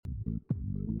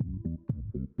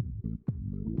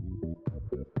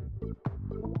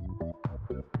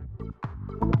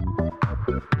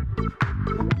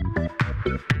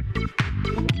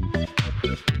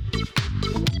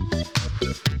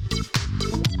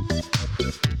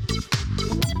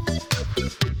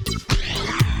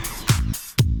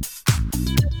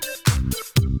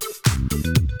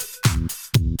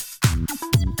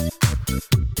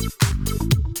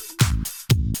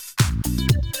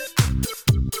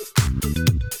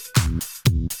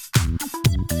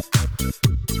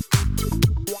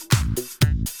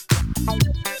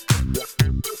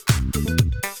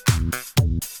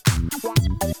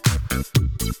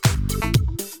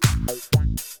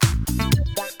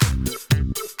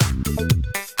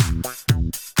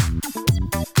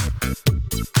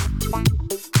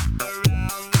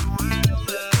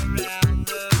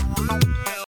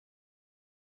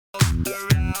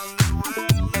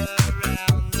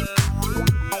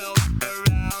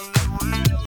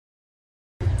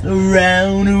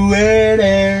Around the world,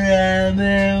 around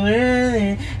the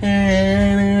world,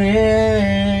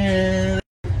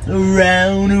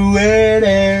 around the world,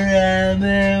 around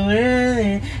the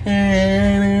world,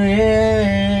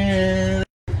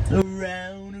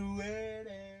 around the world.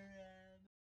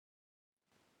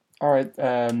 All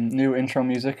right, new intro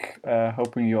music.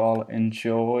 Hoping you all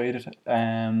enjoyed it. Sad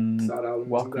Alan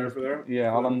wasn't there for there.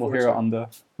 Yeah, Alan will hear it on the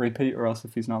repeat, or else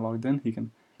if he's not logged in, he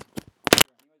can.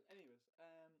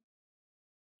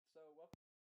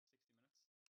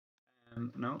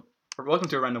 No. Welcome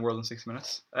to Around the World in 60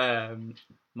 Minutes.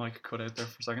 Mike cut out there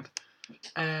for a second.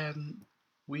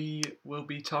 We will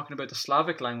be talking about the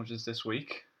Slavic languages this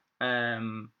week.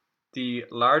 The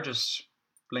largest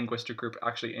linguistic group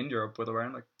actually in Europe, with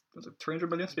around like 300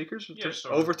 million speakers? Yeah, so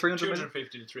over 300 million?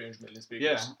 250 to 300 million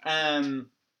speakers.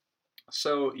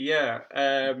 Yeah.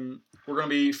 We're going to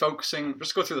be focusing,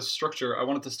 just go through the structure. I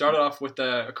wanted to start it off with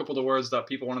a couple of the words that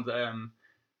people wanted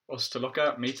us to look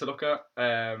at, me to look at.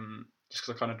 Just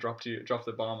because I kind of dropped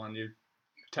the bomb on you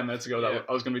 10 minutes ago that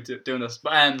I was going to be doing this.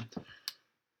 But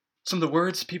some of the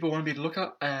words people want me to look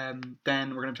at.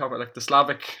 Then we're going to talk about like the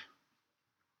Slavic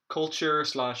culture /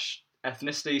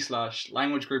 ethnicity /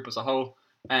 language group as a whole.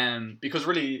 Because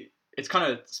really it's kind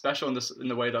of special in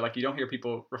the way that like you don't hear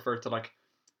people refer to like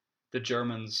the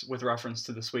Germans with reference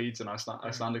to the Swedes and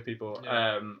Icelandic people,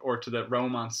 or to the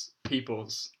Romance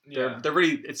peoples. They're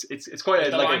really it's quite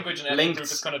the like language and ethnic group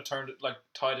is kind of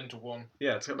tied into one.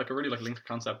 Yeah, it's like a really like linked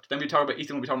concept. Then Ethan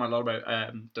will be talking a lot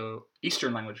about the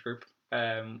Eastern language group,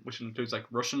 which includes like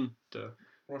Russian,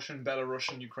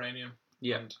 Belarusian, Ukrainian.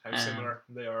 Yeah, and how similar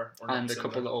they are, or and not a similar.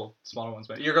 couple little smaller ones.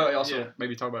 But you're going to also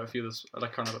maybe talk about a few of those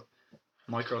like kind of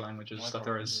micro languages that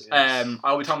there is. Yes.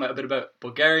 I'll be talking about a bit about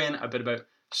Bulgarian, a bit about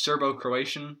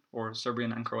Serbo-Croatian or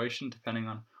Serbian and Croatian, depending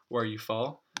on where you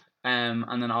fall. And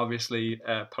then obviously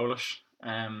Polish.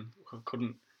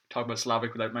 Couldn't talk about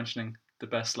Slavic without mentioning the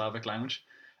best Slavic language.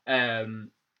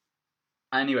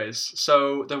 Anyways,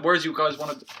 so the words you guys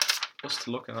wanted us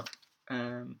to look at.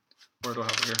 Where do I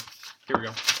have it here? Here we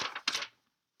go.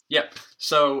 Yep.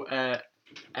 So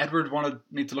Edward wanted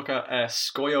me to look at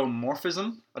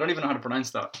skeuomorphism. I don't even know how to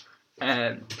pronounce that.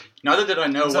 Neither did I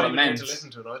know what it meant. To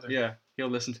listen to it either. Yeah, he'll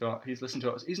listen to it. He's listened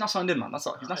to it. He's not signed in, man. That's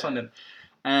all. He's not signed in.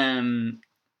 I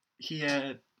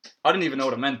didn't even know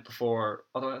what it meant before.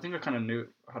 Although I think I kind of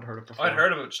had heard it before. I'd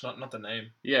heard of it, just not the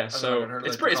name. Yeah, so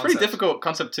it's pretty difficult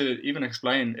concept to even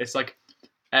explain. It's like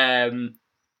a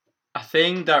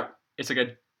thing that it's like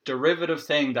a derivative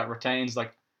thing that retains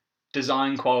like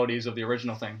design qualities of the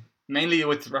original thing, mainly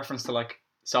with reference to like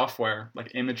software,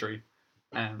 like imagery.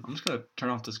 I'm just gonna turn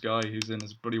off this guy who's in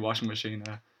his bloody washing machine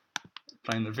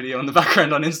playing the video in the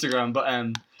background on Instagram, but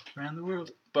around the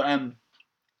world. But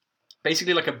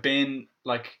basically like a bin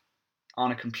like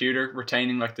on a computer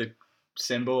retaining like the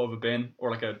symbol of a bin,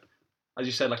 or like as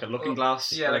you said, like a looking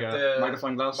glass, like a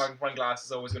magnifying glass. Magnifying glass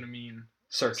is always going to mean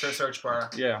search bar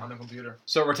on a computer.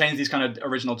 So it retains these kind of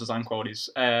original design qualities.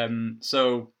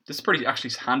 So this is pretty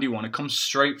actually handy one. It comes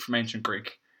straight from ancient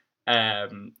Greek.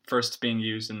 First being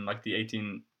used in like the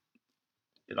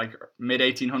mid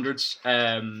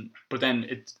 1800s. But then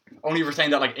it only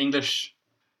retained that like English.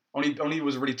 Only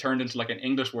was really turned into like an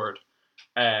English word.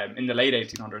 In the late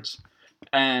 1800s.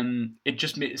 It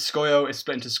just skoio is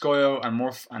split into skoio and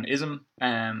morph and ism.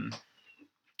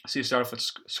 So you start off with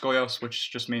skoios,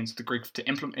 which just means the Greek to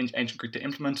implement, ancient Greek to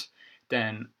implement.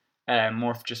 Then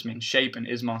morph just means shape, and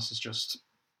ismos is just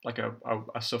like a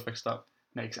suffix that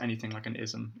makes anything like an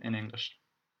ism in English.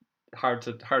 Hard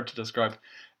to describe.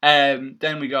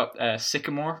 Then we got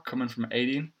sycamore coming from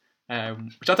 18,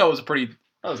 which I thought was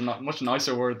not much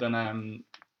nicer word than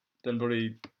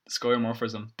bloody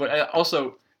skeuomorphism, but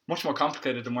also much more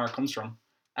complicated than where it comes from.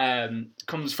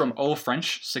 Comes from Old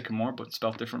French, sycamore, but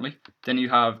spelled differently. Then you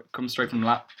have comes straight from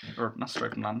Latin, or not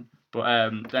straight from Latin,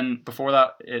 but then before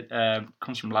that it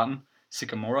comes from Latin,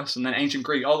 sycamorus, and then ancient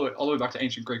Greek, all the way back to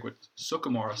ancient Greek with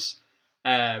sucamorus.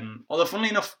 Although funnily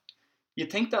enough,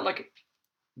 you'd think that like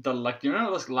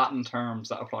those Latin terms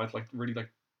that apply to like really like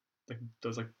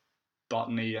those like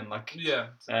botany and like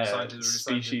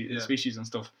species and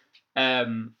stuff.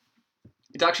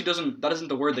 It actually doesn't. That isn't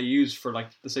the word they use for like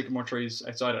the sycamore trees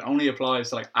outside. It only applies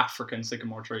to like African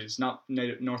sycamore trees, not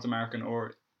North American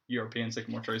or European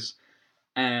sycamore trees.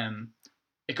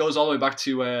 It goes all the way back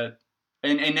to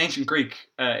in ancient Greek.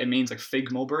 It means like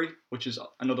fig mulberry, which is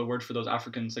another word for those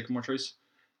African sycamore trees.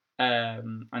 I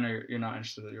know you're not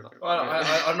interested. You're like, well,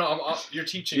 I'm not. You're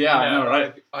teaching. Yeah, me now, I know,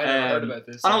 right? I never heard about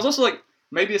this. And I was also like,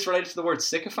 maybe it's related to the word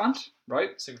sycophant,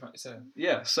 right? Sycophant.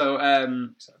 Yeah. So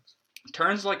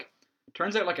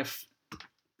turns out like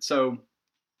so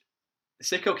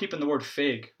sicko keeping the word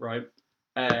fig, right?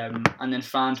 And then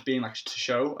fant being like to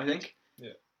show, I think.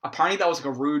 Yeah. Apparently that was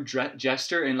like a rude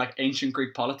gesture in like ancient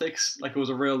Greek politics. Like it was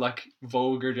a real like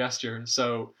vulgar gesture.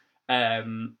 So I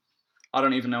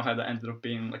don't even know how that ended up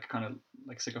being like kind of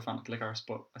like sycophantic like ours,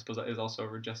 but I suppose that is also a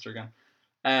rude gesture again.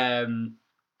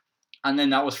 And then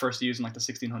that was first used in like the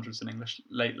 1600s in English,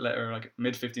 late or like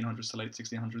mid 1500s to late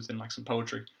 1600s in like some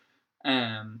poetry.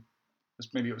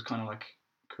 Maybe it was kind of like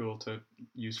cool to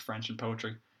use French in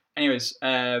poetry. Anyways,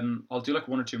 I'll do like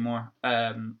one or two more.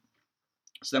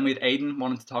 So then we had Aiden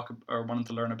wanted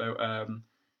to learn about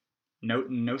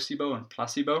nocebo and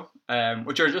placebo,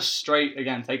 which are just straight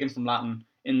again taken from Latin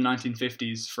in the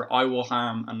 1950s for I will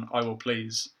harm and I will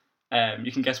please.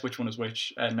 You can guess which one is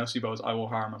which. Nocebo is I will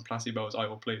harm and placebo is I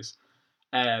will please.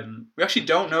 We actually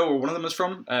don't know where one of them is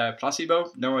from. Placebo,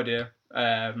 no idea.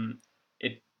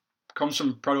 It comes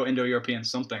from Proto-Indo-European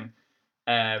something,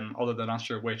 although they're not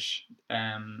sure which.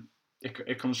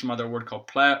 It comes from either a word called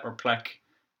ple or plek.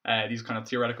 These kind of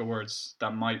theoretical words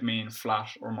that might mean flat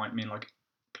or might mean like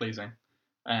pleasing.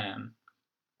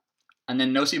 And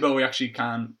then nocebo we actually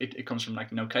it comes from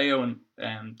like nokeo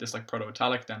and this like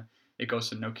Proto-Italic, then it goes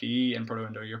to noki in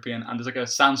Proto-Indo-European, and there's like a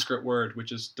Sanskrit word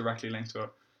which is directly linked to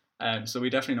it. So we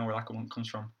definitely know where that one comes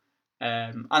from.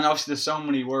 And obviously there's so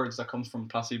many words that come from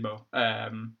placebo.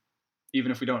 Even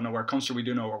if we don't know where it comes from, we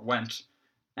do know where it went.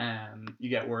 You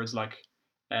get words like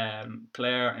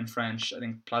plaire in French, I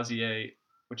think plaisir,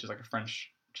 which is like a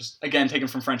French, just again taken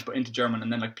from French but into German,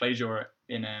 and then like plaisir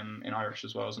in Irish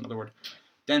as well is another word.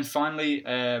 Then finally,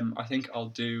 I think I'll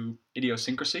do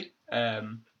idiosyncrasy,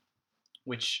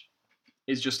 which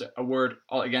is just a word,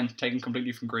 again, taken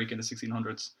completely from Greek in the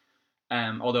 1600s,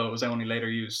 although it was only later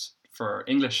used for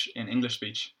English in English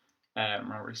speech,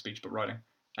 not really speech, but writing.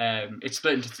 It's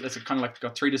split into, it's kind of like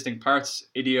got three distinct parts,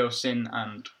 idio, syn,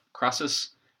 and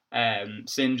crassus.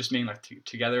 Syn just meaning like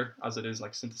together, as it is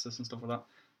like synthesis and stuff like that.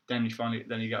 Then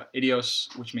you got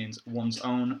idios, which means one's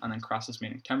own, and then crassus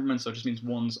meaning temperament, so it just means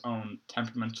one's own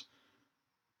temperament,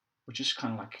 which is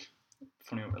kind of like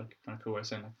funny, like kind of cool way of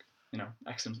saying like, you know,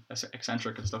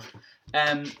 eccentric and stuff.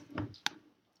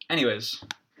 Anyways,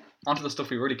 onto the stuff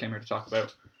we really came here to talk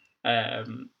about.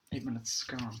 8 minutes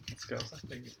gone. Let's go. I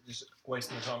think just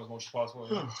wasting the time as much as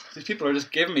possible. These people are just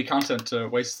giving me content to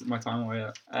waste my time away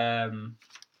at.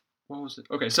 What was it?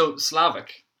 Okay, so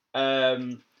Slavic.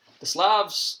 The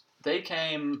Slavs, they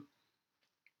came.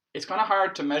 It's kind of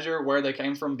hard to measure where they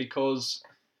came from because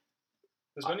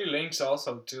there's many links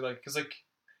also to like, because like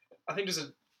I think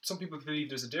some people believe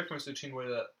there's a difference between where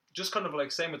the, just kind of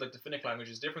like same with like the Finnic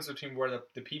languages, difference between where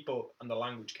the people and the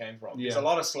language came from. Yeah. There's a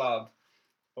lot of Slav,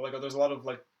 but like there's a lot of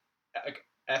like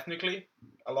ethnically,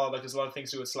 there's a lot of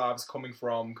things to do with Slavs coming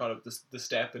from kind of the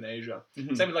steppe in Asia.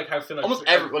 Mm-hmm. Same with like how Finland. Almost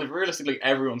realistically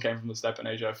everyone came from the steppe in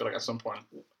Asia. I feel like at some point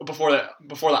before the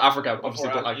Africa, obviously.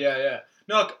 But like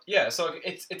So like,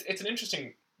 it's an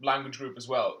interesting language group as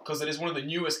well because it is one of the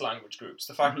newest language groups.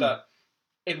 The fact that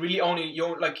it really only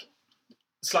like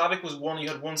Slavic was one. You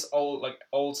had once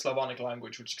old Slavonic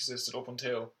language which existed up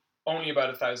until only about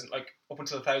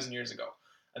 1,000 years ago.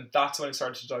 And that's when it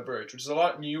started to diverge, which is a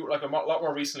lot new, like a lot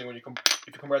more recently. When if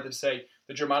you compare it to say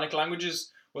the Germanic languages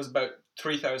was about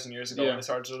 3,000 years ago when they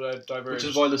started to diverge. Which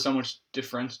is why there's so much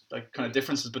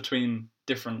differences between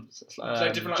different.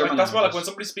 That's why like when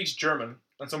somebody speaks German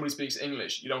and somebody speaks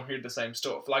English, you don't hear the same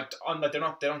stuff. Like on that, they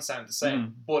don't sound the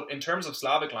same. But in terms of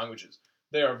Slavic languages,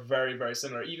 they are very very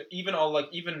similar.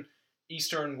 Even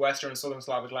Eastern, Western, Southern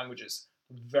Slavic languages.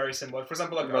 Very similar. For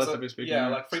example, like relatively speaking,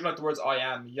 like for even like the words I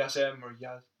am, yasem or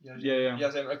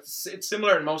yasem. Like it's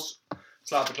similar in most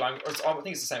Slavic languages. I think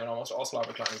it's the same in almost all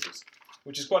Slavic languages,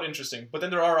 which is quite interesting. But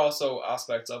then there are also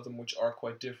aspects of them which are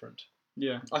quite different.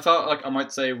 Yeah, I thought like I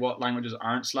might say what languages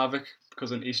aren't Slavic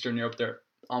because in Eastern Europe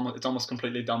it's almost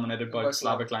completely dominated by By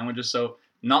Slavic languages. So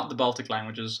not the Baltic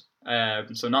languages.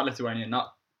 So not Lithuanian,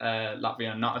 not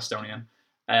Latvian, not Estonian.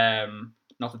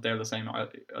 Not that they're the same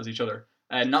as each other.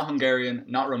 Not Hungarian,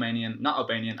 not Romanian, not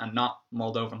Albanian, and not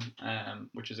Moldovan.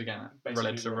 Which is again Basically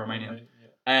related to Romanian.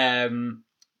 yeah.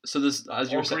 So this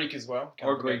as you Or were saying, Greek as well.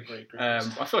 or Greek. I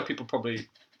feel like people probably.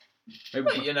 Maybe,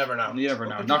 Well, you never know. You never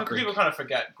know. But Not Greek. People kind of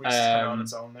forget Greece is kind of on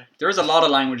its own there. There is a lot of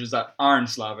languages that aren't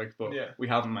Slavic, but Yeah. we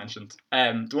haven't mentioned.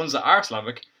 The ones that are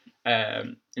Slavic,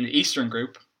 in the Eastern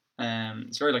group,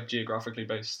 it's very like geographically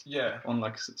based. Yeah.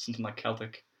 Unlike something like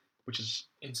Celtic, which is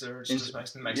Insular just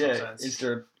makes no sense.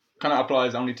 Insular kind of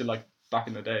applies only to like back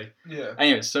in the day. Yeah.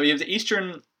 Anyways, so you have the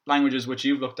Eastern languages, which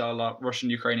you've looked at a lot: Russian,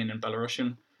 Ukrainian, and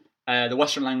Belarusian. The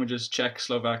Western languages: Czech,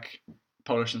 Slovak,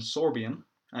 Polish, and Sorbian.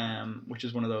 Which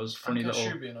is one of those funny little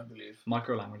I believe.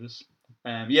 micro languages.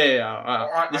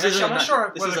 This is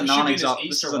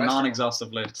a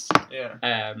non-exhaustive list.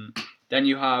 Yeah. Then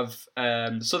you have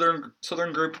the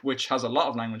southern group, which has a lot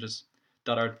of languages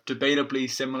that are debatably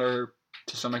similar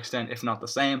to some extent, if not the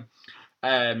same.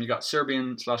 You got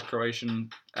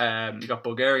Serbian/Croatian. You got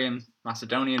Bulgarian,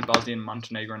 Macedonian, Bosnian,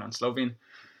 Montenegrin, and Slovene.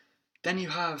 Then you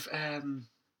have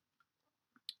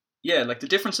like the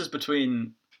differences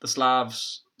between the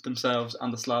Slavs themselves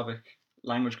and the Slavic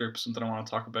language group is something I want to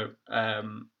talk about.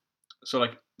 So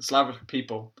like the Slavic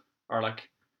people are like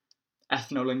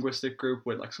ethno-linguistic group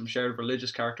with like some shared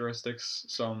religious characteristics,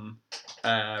 some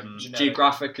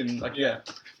geographic and like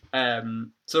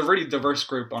so a really diverse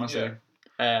group, honestly.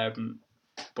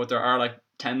 But there are like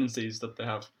tendencies that they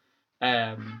have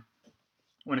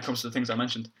when it comes to the things I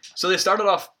mentioned. So they started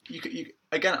off.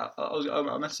 Again,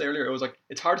 I meant to say earlier, it was like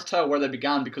it's hard to tell where they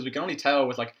began because we can only tell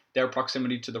with like their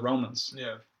proximity to the Romans.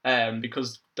 Yeah.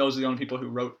 Because those are the only people who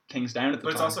wrote things down at the time.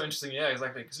 But it's also interesting, yeah,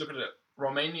 exactly. Because look at it,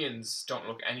 Romanians don't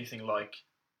look anything like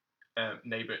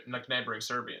neighboring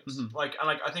Serbians. Mm-hmm.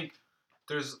 I think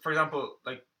there's, for example,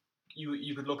 like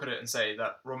you could look at it and say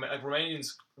that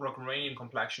Romanian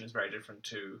complexion is very different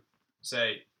to,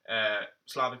 say,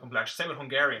 Slavic complexion. Same with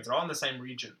Hungarians; they're all in the same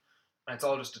region, and it's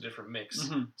all just a different mix.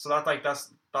 Mm-hmm. So that's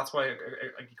why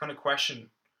you kind of question,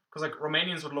 because like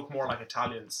Romanians would look more like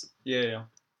Italians. Yeah.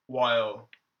 While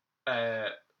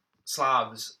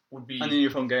Slavs would be, and then you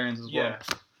have Hungarians as well.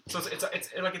 So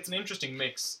it's an interesting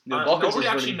mix. Nobody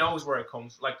actually knows where it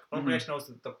comes. Like nobody actually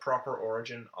knows the proper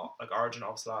origin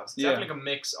of Slavs. It's definitely like a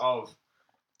mix of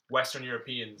Western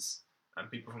Europeans and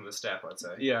people from the steppe, I'd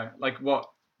say. Yeah, like what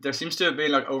there seems to have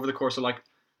been like over the course of like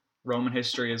Roman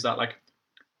history is that like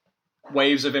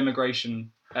waves of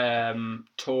immigration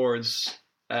towards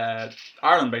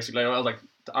Ireland, basically. Well, like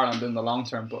Ireland in the long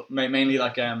term, but mainly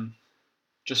like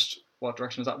just what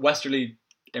direction is that? Westerly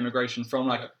immigration from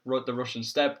like the Russian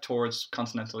steppe towards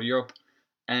continental Europe.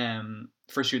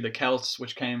 First you had the Celts,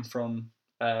 which came from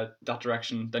that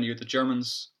direction. Then you had the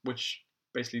Germans, which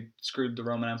basically screwed the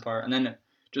Roman Empire. And then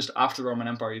just after the Roman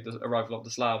Empire, you had the arrival of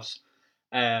the Slavs.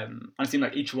 And it seemed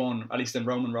like each one, at least in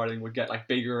Roman writing, would get like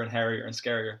bigger and hairier and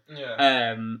scarier.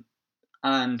 Yeah.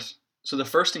 And so the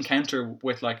first encounter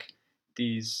with like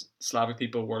these Slavic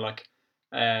people were like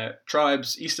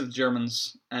tribes east of the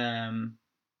Germans.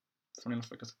 Funny enough,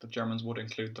 because the Germans would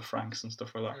include the Franks and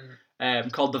stuff like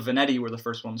that. Called the Veneti were the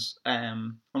first ones,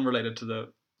 unrelated to the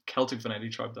Celtic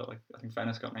Veneti tribe that like I think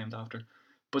Venice got named after.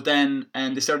 But then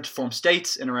they started to form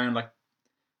states in around like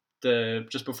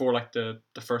just before like the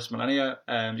first millennia.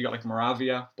 You got like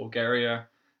Moravia, Bulgaria,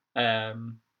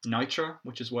 Nitra,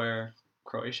 which is where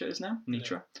Croatia is now,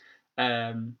 Nitra.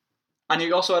 Yeah. And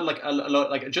you also had like a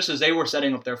lot, like just as they were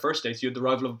setting up their first states, you had the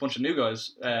arrival of a bunch of new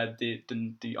guys,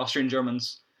 the Austrian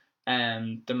Germans,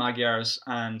 and the Magyars,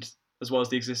 and as well as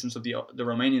the existence of the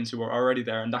Romanians who were already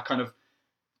there, and that kind of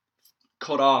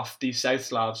cut off the South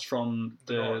Slavs from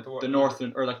the north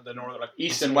or like the north, like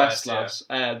East and West Slavs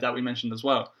that we mentioned as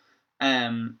well.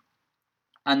 And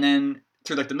then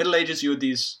through like the Middle Ages, you had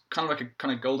these kind of like a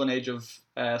kind of golden age of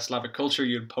Slavic culture.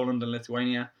 You had Poland and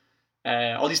Lithuania,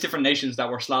 all these different nations that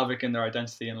were Slavic in their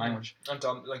identity and language. And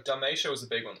like Dalmatia was a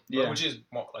big one, which is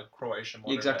more like Croatian.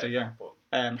 Exactly, yeah.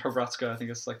 Hrvatska, I think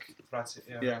it's like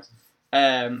yeah.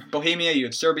 Bohemia, you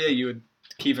had Serbia, you had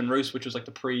Kievan Rus, which was like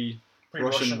the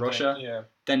pre-Russian Russia. Yeah.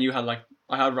 Then you had like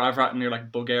I've written near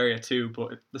like Bulgaria too,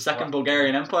 but the second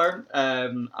Bulgarian Empire,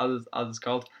 as it's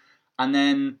called, and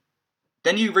then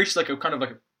you reached like a kind of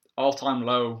like all-time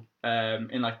low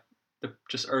in like the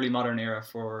just early modern era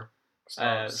for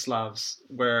Slavs,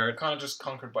 where kind of just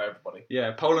conquered by everybody.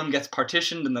 Yeah, Poland gets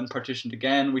partitioned and then partitioned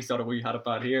again. We thought we had it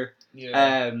bad here.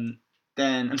 Yeah.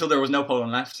 Then until there was no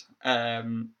Poland left.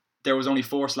 And there was only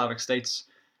 4 Slavic states: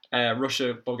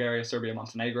 Russia, Bulgaria, Serbia,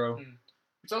 Montenegro.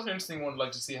 It's also an interesting one,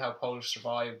 like to see how Polish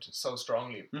survived so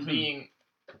strongly, Mhm. being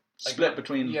Split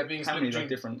between being how split many between like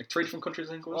different, like 3 different countries,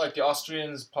 I think it was. like the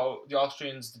Austrians,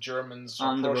 the Germans,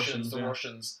 And the Prussians, Russians, the yeah.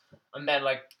 Russians, and then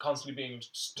like constantly being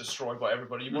destroyed by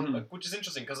everybody. You wouldn't, Mhm. like, which is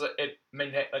interesting because it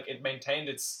maintained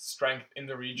its strength in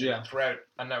the region Yeah. throughout,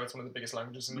 and now it's one of the biggest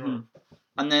languages in Mhm. Europe.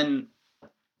 And then,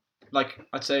 like,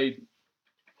 I'd say,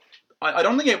 I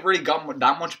don't think it really got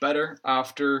that much better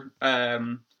after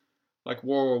like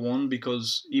World War I,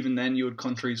 because even then you had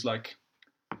countries like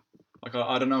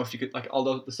I don't know if you could, like,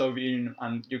 although the Soviet Union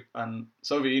and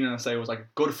Soviet Union, I say, was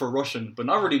like good for Russian, but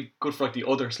not really good for like the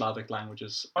other Slavic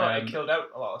languages. Oh, it killed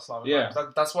out a lot of Slavic yeah.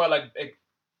 languages. That's why like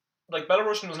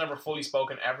Belarusian was never fully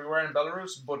spoken everywhere in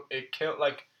Belarus, but it killed,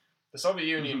 like, the Soviet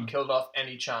Union Mhm. killed off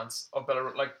any chance of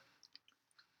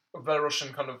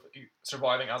Belarusian kind of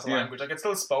surviving as a Yeah. language. Like, it's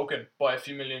still spoken by a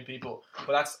few million people,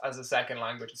 but that's as a second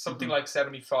language. It's something like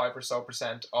 75% or so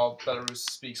of Belarus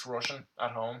speaks Russian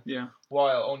at home, Yeah.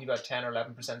 while only about 10 or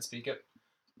 11% speak it.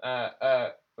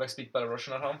 Speak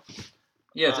Belarusian at home.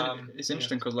 Yeah, it's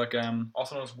interesting because like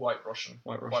Also known as White Russian.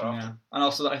 White quite Russian, often. yeah. And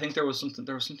also, I think there was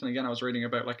something again I was reading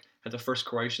about, like how the first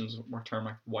Croatians were termed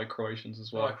like White Croatians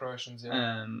as well. White Croatians,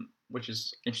 yeah. Which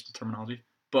is interesting terminology.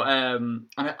 But and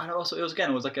also it was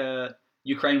like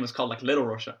Ukraine was called like Little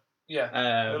Russia.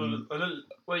 Yeah.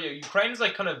 Ukraine's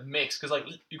like kind of mixed because like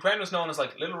Ukraine was known as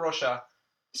like Little Russia.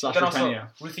 Slash then also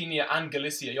Ruthenia. Ruthenia and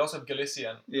Galicia. You also have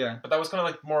Galicia. Yeah. But that was kind of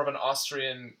like more of an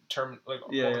Austrian term, like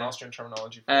Yeah, more of an yeah. Austrian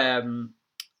terminology.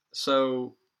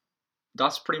 So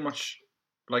that's pretty much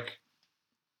like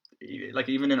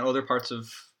even in other parts of,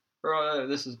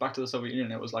 this is back to the Soviet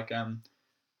Union. It was like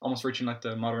almost reaching like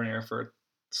the modern era for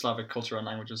Slavic culture and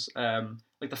languages.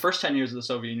 Like the first 10 years of the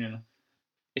Soviet Union,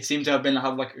 it seemed to have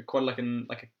like quite like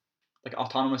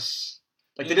autonomous.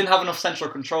 Like they didn't have enough central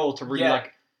control to really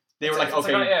like. They were like,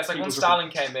 okay. It's like when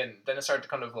Stalin came in, then it started to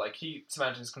kind of like he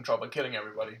cemented his control by killing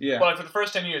everybody. Yeah. But like for the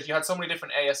first 10 years, you had so many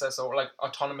different ASSO or like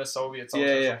autonomous Soviets.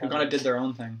 Yeah, who kind of did their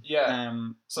own thing. Yeah.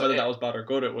 So whether that was bad or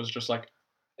good, it was just like.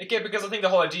 Okay, because I think the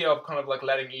whole idea of kind of like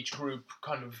letting each group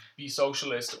kind of be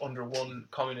socialist under one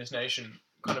communist nation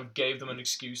kind of gave them an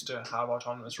excuse to have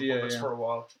autonomous republics for a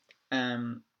while.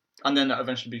 And then that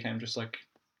eventually became just like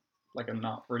a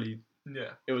not really.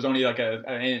 Yeah. It was only like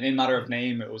in matter of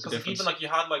name. It was because even like you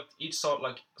had like each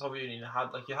Soviet Union had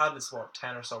this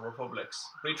 10 or so republics.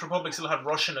 But each republic still had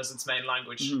Russian as its main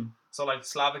language. Mm-hmm. So like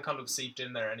Slavic kind of seeped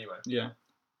in there anyway. Yeah.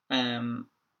 And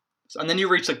then you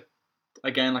reach like.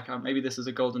 Again, like maybe this is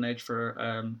a golden age for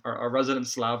our resident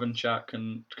Slav in chat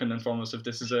can inform us if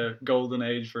this is a golden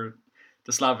age for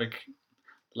the Slavic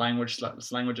languages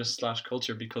 /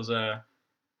 culture, because now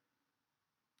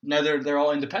they're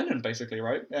all independent basically,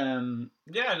 right?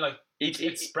 Yeah, like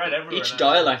it's spread everywhere. Each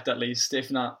dialect, at least, if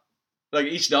not like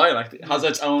each dialect has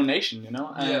its own nation, you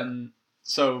know.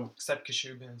 So except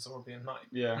Kashubian and Sorbian, not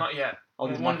yet.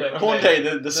 One day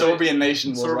the Sorbian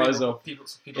nation will rise up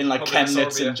in like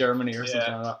Chemnitz in Germany or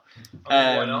something like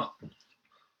that. Why not?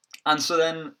 And so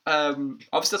then,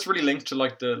 obviously that's really linked to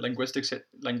like the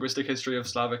linguistic history of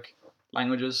Slavic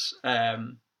languages.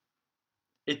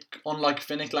 It, unlike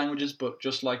Finnic languages, but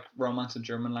just like Romance and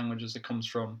German languages, it comes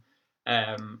from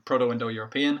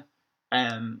Proto-Indo-European.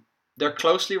 They're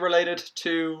closely related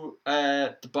to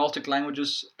the Baltic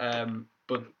languages,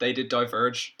 but they did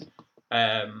diverge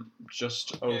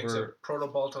just over... So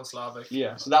Proto-Balto-Slavic.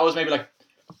 Yeah, so that was maybe like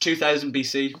 2000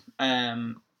 BC,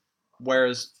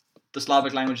 whereas the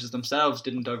Slavic languages themselves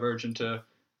didn't diverge until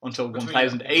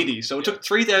 1080. So it took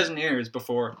 3,000 years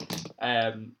before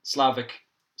Slavic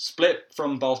split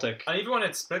from Baltic. And even when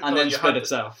it split... And then split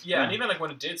itself. Yeah, and even like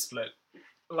when it did split,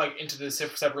 like into the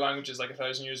separate languages like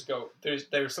 1,000 years ago,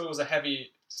 there still was a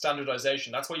heavy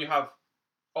standardization. That's why you have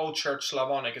Old Church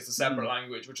Slavonic as a separate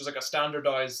language, which was like a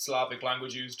standardized Slavic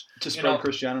language used to spread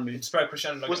Christianity. To spread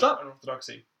Christianity, like was that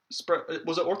Orthodoxy?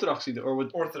 Was it Orthodoxy or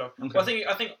with Orthodox? Okay. Well,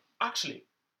 I think actually,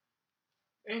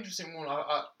 interesting one.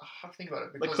 I have to think about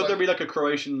it. Because, like, could there be like a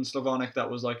Croatian Slavonic that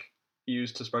was like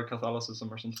used to spread Catholicism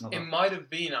or something like that? It might have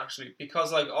been actually,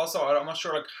 because like also I'm not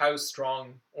sure like how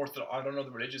strong I don't know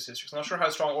the religious history, so I'm not sure how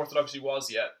strong Orthodoxy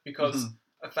was yet, because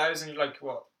 1,000 like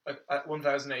at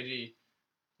 1000 AD you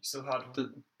still had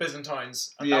the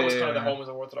Byzantines, and that was kind of the home of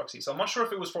Orthodoxy. So I'm not sure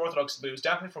if it was for Orthodoxy, but it was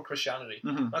definitely for Christianity.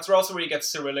 That's where also where you get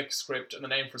Cyrillic script and the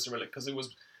name for Cyrillic, because it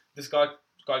was this guy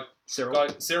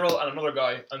Cyril and another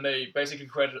guy, and they basically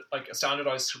created like a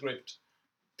standardized script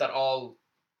that all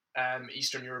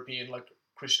Eastern European like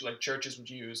Christian like churches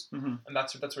would use, and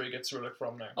that's where you get Cyrillic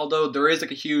from now. Although there is like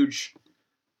a huge,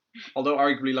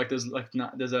 arguably like there's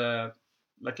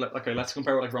okay, let's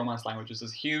compare it like Romance languages.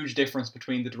 There's a huge difference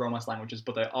between the Romance languages,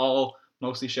 but they all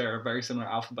mostly share a very similar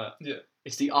alphabet. Yeah.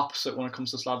 It's the opposite when it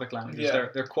comes to Slavic languages. Yeah.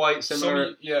 They're quite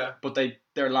similar, but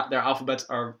their alphabets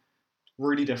are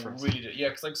really different. Yeah,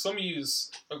 because like some use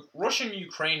Russian,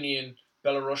 Ukrainian,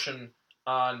 Belarusian,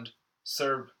 and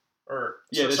Serb.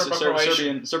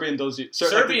 Serbian does use...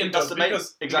 Serbian does,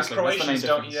 because Croatians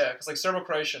don't. difference. Yeah, because like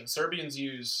Serbo-Croatian, Serbians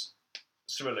use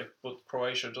Cyrillic, but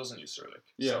Croatia doesn't use Cyrillic.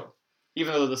 Yeah. So,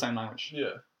 even though they're the same language.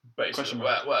 Yeah. Basically.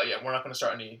 Well, yeah, we're not going to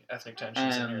start any ethnic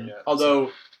tensions in here yet. Although,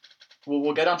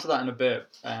 we'll get onto that in a bit,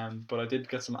 but I did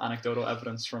get some anecdotal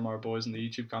evidence from our boys in the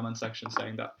YouTube comment section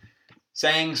saying that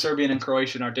saying Serbian and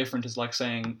Croatian are different is like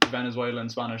saying Venezuelan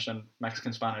Spanish and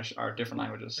Mexican Spanish are different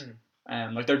languages.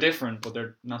 Like they're different, but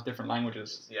they're not different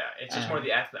languages. Yeah, it's just more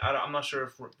the ethnic. I'm not sure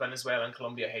if Venezuela and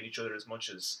Colombia hate each other as much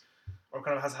as, or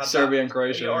kind of has had Serbia and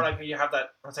Croatia, or like you have that.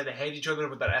 I'd say they hate each other,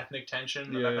 but that ethnic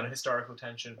tension, and that kind of historical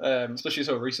tension. Especially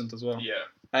so recent as well. Yeah.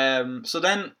 So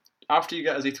then after you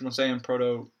get, as Ethan was saying,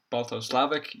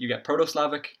 Proto-Balto-Slavic, you get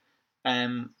Proto-Slavic,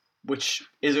 which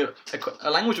is a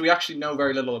language we actually know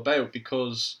very little about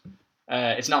because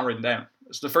it's not written down.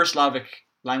 So the first Slavic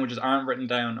languages aren't written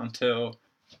down until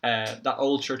that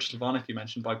old Church Slavonic you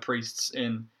mentioned by priests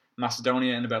in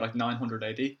Macedonia in about like 900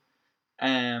 AD.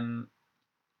 And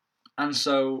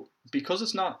so because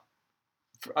it's not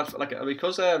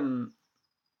because the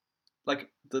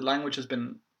language has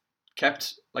been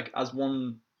kept like as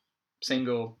one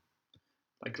single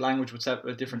like language with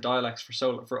different dialects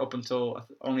for up until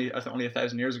only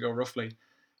 1,000 years ago roughly.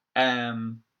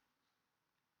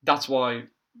 That's why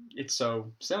it's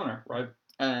so similar, right?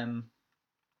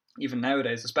 Even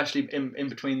nowadays, especially in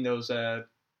between those like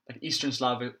Eastern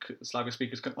Slavic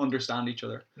speakers can understand each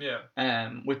other. Yeah.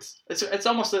 It's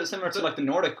almost similar to like the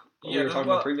Nordic we were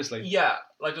talking about previously. Yeah,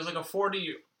 like there's like a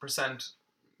 40%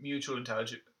 mutual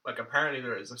intelligence. Like apparently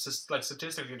there is like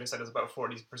statistically they said there's about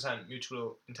 40%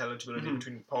 mutual intelligibility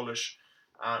between Polish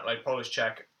and like Polish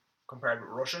Czech compared with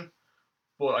Russian.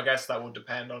 But I guess that would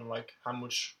depend on like how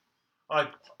much.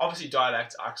 Like obviously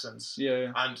dialects, accents,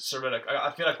 and Cyrillic.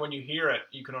 I feel like when you hear it,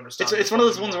 you can understand. It's one of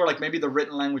those ones where like maybe the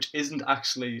written language isn't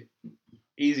actually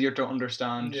easier to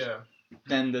understand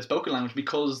than the spoken language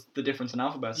because the difference in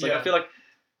alphabets. Like I feel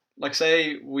like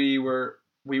say we were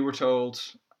told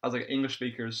as like English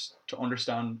speakers to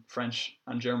understand French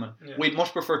and German, we'd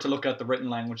much prefer to look at the written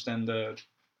language than the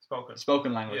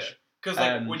spoken language. Yeah. Because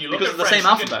like when you look at the French, same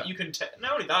alphabet, you can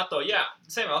not only that though, the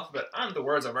same alphabet and the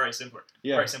words are very similar.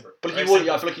 Yeah, very similar. But I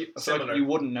feel like you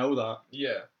wouldn't know that.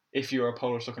 Yeah. If you were a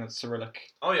Polish looking at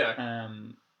Cyrillic. Oh yeah.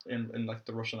 In like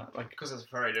the Russian like. Because it's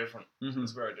very different. Mm-hmm.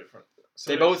 It's very different.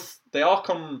 So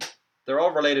they're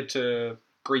all related to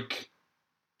Greek.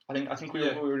 I think we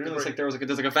were doing this like there's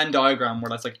like a Venn diagram where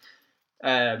that's like,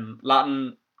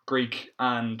 Latin, Greek,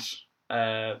 and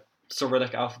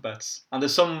Cyrillic alphabets, and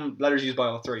there's some letters used by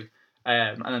all three.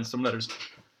 And then some letters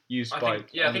used by...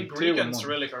 I think Greek and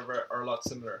Cyrillic are a lot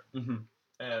similar. Mm-hmm.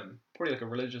 Probably like a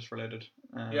religious related...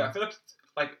 I feel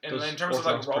like in terms of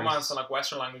like Romance and like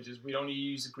Western languages, we only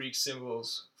use Greek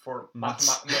symbols for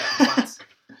maths. Maths.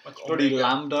 Like bloody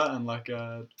lambda and like...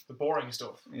 the boring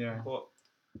stuff. Yeah. But,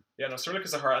 Cyrillic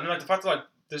is a hard... And then like the fact that like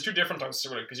there's two different types of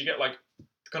Cyrillic, because you get like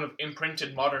kind of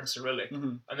imprinted modern Cyrillic,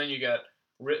 and then you get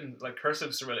written like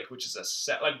cursive Cyrillic, which is a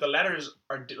set like the letters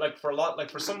are like for a lot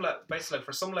like for some basically like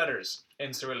for some letters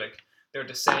in Cyrillic they're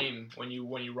the same when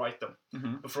you write them,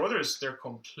 but for others they're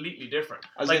completely different.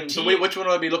 So which one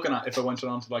would I be looking at if I went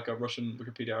on to like a Russian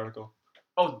Wikipedia article?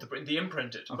 Oh, the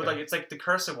imprinted, but like it's like the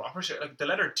cursive one. I'm pretty sure like the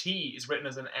letter T is written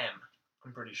as an M.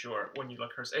 I'm pretty sure when you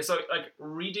look cursive. So like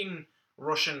reading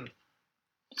Russian.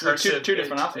 Cursive, two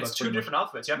different alphabets. It's two different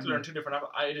alphabets. You have to learn two different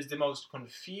alphabets. It is the most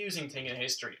confusing thing in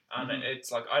history, and it's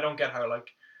like I don't get how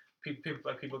like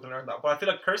people can learn that. But I feel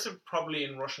like cursive probably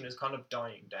in Russian is kind of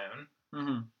dying down.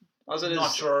 As it not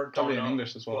is sure. Probably in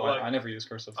English as well. Like, I never use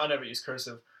cursive. I never use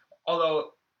cursive,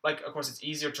 although like of course it's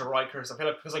easier to write cursive. I feel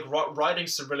like because like writing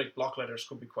Cyrillic block letters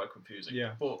could be quite confusing.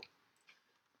 Yeah. But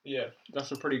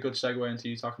that's a pretty good segue into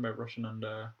you talking about Russian and.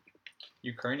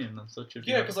 Ukrainian and such.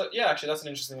 Because actually that's an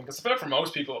interesting thing because I feel like for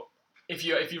most people, if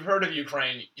you've heard of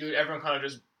Ukraine, everyone kind of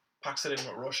just packs it in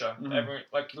with Russia. Everyone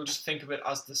like you'll just think of it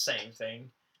as the same thing.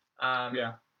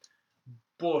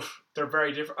 But they're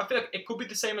very different. I feel like it could be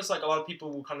the same as like a lot of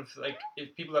people will kind of like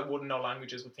if people that wouldn't know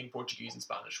languages would think Portuguese and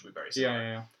Spanish would be very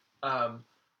similar.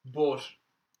 But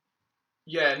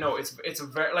it's a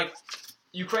very like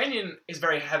Ukrainian is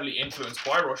very heavily influenced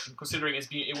by Russian, considering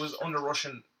it was under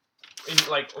Russian. It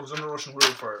was under Russian rule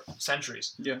for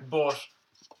centuries. Yeah. But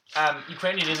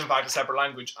Ukrainian is in fact a separate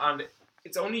language, and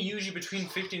it's only usually between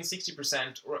 50 and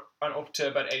 60% and up to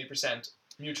about 80%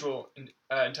 mutual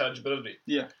intelligibility.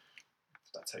 Yeah.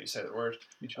 That's how you say the word.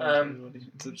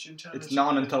 It's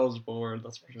not an intelligible word,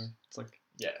 that's for sure. It's like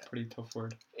a pretty tough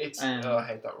word. It's I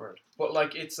hate that word. But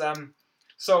like it's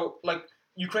so like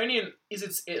Ukrainian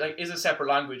is a separate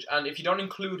language, and if you don't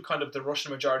include kind of the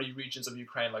Russian majority regions of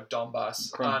Ukraine like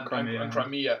Donbass and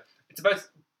Crimea, it's about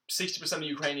 60% of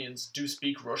Ukrainians do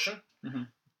speak Russian.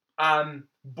 Mm-hmm.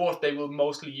 But they will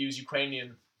mostly use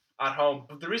Ukrainian at home.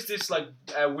 But there is this like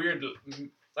weird,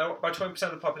 about 20%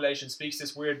 of the population speaks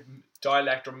this weird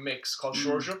dialect or mix called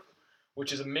Shorshuk,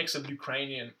 which is a mix of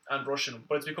Ukrainian and Russian.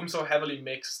 But it's become so heavily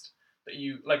mixed that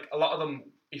you like a lot of them.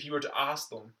 If you were to ask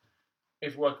them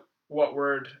if what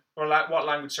word or what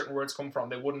language certain words come from,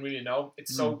 they wouldn't really know.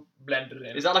 It's so blended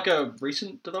in. Is that like a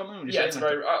recent development? Yeah, it's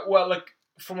very well. Like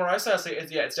from what I say,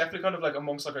 it's definitely kind of like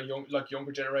amongst like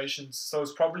younger generations. So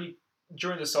it's probably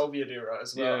during the Soviet era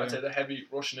as well. Yeah. I'd say the heavy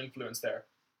Russian influence there.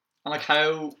 And like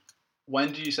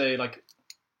when do you say like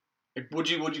would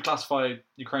you classify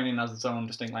Ukrainian as its own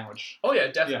distinct language? Oh yeah,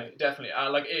 definitely.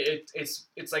 Like it's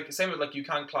like the same with like you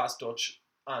can't class Dutch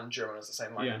and German as the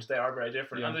same language. They are very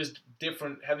different, and there's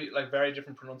very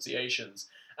different pronunciations.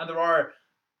 And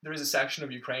there is a section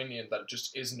of Ukrainian that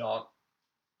just is not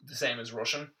the same as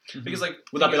Russian, because like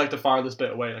would that be like the farthest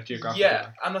bit away, like geographically?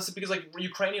 Yeah, and that's because like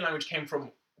Ukrainian language came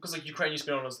from. Because like Ukraine used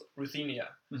to be known as Ruthenia,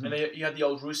 and you had the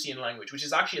old Rusian language, which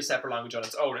is actually a separate language on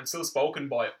its own and still spoken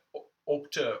by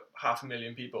up to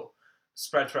 500,000 people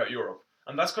spread throughout Europe.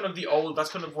 And that's kind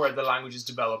of where the language is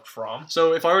developed from.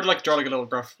 So if I were to like draw like a little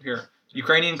graph here,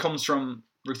 Ukrainian comes from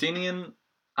Ruthenian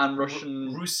and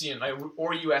Russian. Rusian,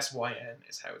 or Usyn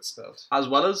is how it's spelled. As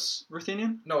well as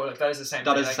Ruthenian? No, like that is the same.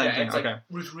 That is the same thing. Okay.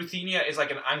 Like, Ruthenia is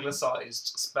like an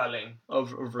anglicized spelling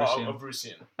of Rusian. Of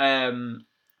Rusian.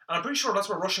 And I'm pretty sure that's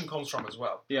where Russian comes from as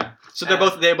well. Yeah. So they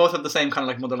both have the same kind of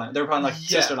like mother language. They're probably like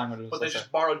sister languages. But they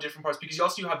just borrow different parts because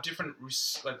you have different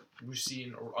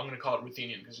Rusian, or I'm going to call it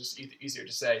Ruthenian because it's just easier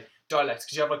to say, dialects.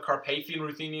 Because you have like Carpathian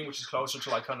Ruthenian, which is closer to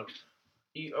like kind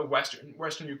of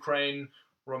Western Ukraine,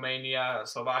 Romania,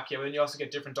 Slovakia. But then you also get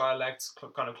different dialects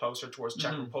kind of closer towards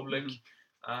Czech Republic.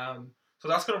 So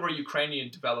that's kind of where Ukrainian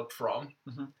developed from.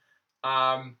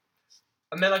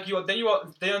 And then like you also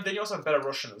have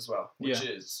Belarusian as well, which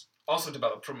is also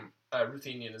developed from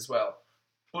Ruthenian as well,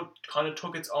 but kind of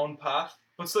took its own path,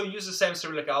 but still used the same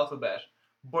Cyrillic alphabet.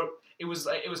 But it was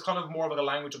kind of more of like a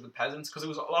language of the peasants because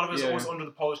a lot of it was under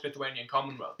the Polish-Lithuanian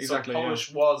Commonwealth. Exactly. So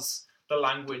Polish was the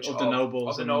language of the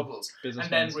nobles, and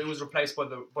then it was replaced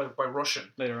by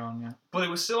Russian later on. Yeah. But it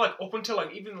was still like up until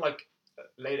like even like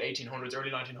late 1800s, early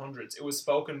 1900s, it was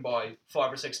spoken by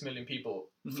 5 or 6 million people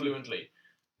fluently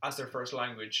as their first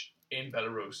language in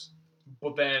Belarus.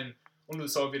 But then under the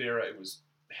Soviet era, it was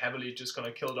heavily just kind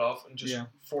of killed off and just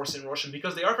forced in Russian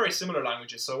because they are very similar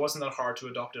languages, so it wasn't that hard to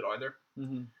adopt it either.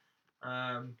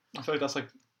 I feel like that's like,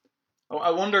 I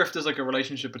wonder if there's like a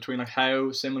relationship between like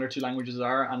how similar two languages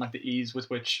are and like the ease with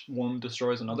which one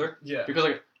destroys another. Yeah. Because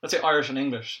like let's say Irish and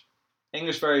English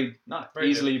very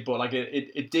easily, but like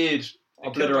it did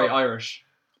obliterate Irish.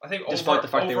 I think despite the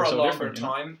fact they were so different.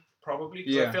 Time. Probably,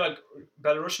 because I feel like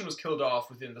Belarusian was killed off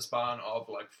within the span of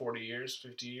like 40 years,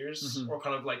 50 years, or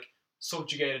kind of like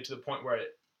subjugated to the point where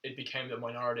it became the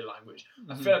minority language.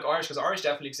 I feel like because Irish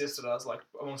definitely existed as like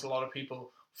amongst a lot of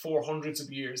people for hundreds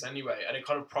of years anyway, and it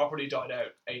kind of properly died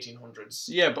out 1800s.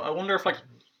 Yeah, but I wonder if like,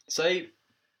 say,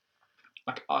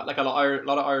 like a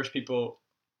lot of Irish people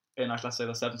in like let's say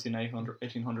the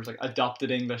 1800s like adopted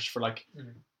English for like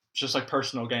just like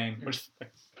personal gain, which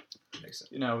like,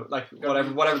 you know, like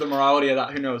whatever the morality of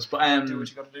that, who knows? But do what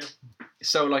you gotta do.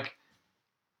 So like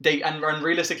they and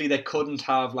realistically they couldn't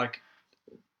have like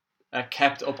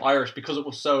kept up Irish because it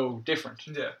was so different.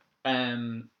 Yeah.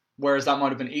 Whereas that might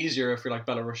have been easier if you're like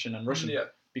Belarusian and Russian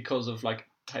because of like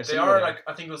how they are like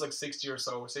I think it was like 60 or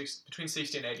so, between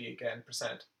 60 and 80 again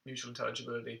 % mutual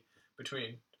intelligibility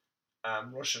between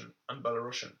Russian and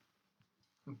Belarusian.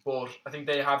 But I think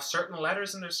they have certain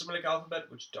letters in their Cyrillic alphabet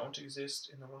which don't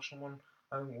exist in the Russian one.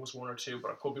 I think it was 1 or 2,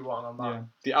 but I could be wrong on that. Yeah.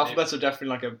 The alphabets are definitely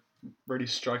like a really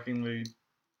strikingly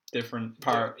different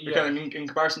part. Yeah. In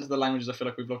comparison to the languages I feel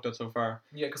like we've looked at so far.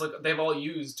 Yeah, because like they've all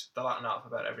used the Latin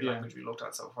alphabet, every language we looked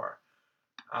at so far.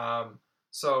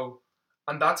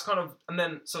 And that's kind of, and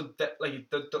then so that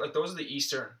like those are the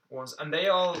Eastern ones, and they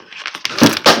all.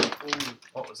 Ooh,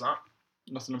 what was that?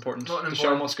 Nothing important. Nothing important. The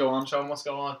show must go on. Show must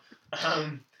go on.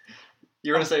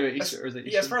 You're going to say Eastern, or is it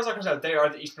Eastern? Yeah, as far as I can tell, they are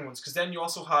the Eastern ones. Because then you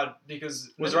also had,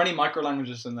 was there any micro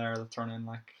languages in there that turn in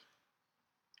like?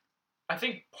 I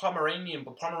think Pomeranian,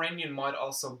 but Pomeranian might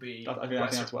also be. I think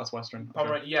that's Western.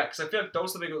 Yeah, because I feel like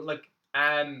those are the big like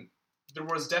There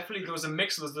was a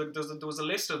mix. There was a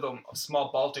list of them of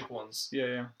small Baltic ones,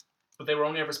 Yeah. but they were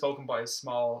only ever spoken by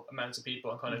small amounts of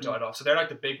people and kind of died off. So they're like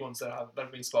the big ones that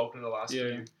have been spoken in the last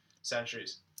few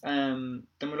centuries. Then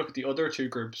we look at the other two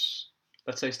groups.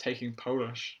 Let's say it's taking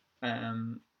Polish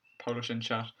in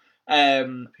chat.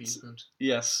 Appeasement.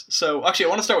 Yes. So actually, I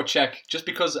want to start with Czech, just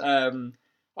because I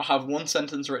have one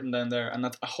sentence written down there, and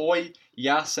that's ahoy,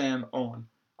 ja jsem on.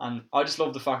 And I just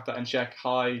love the fact that in Czech,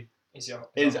 hi is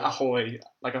ahoy.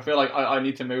 Like, I feel like I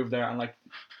need to move there and like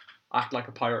act like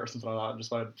a pirate or something like that.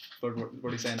 Just like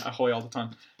what he's saying, ahoy all the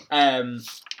time.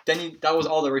 That was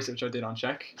all the research I did on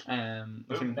Czech.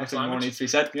 Nothing more needs to be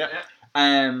said. Yeah.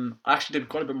 I actually did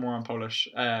quite a bit more on Polish.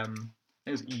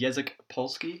 It was Język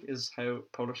Polski is how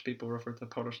Polish people refer to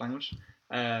Polish language.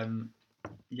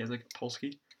 Język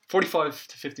Polski. 45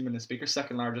 to 50 minute speaker,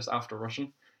 second largest after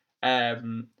Russian.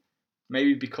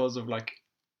 Maybe because of like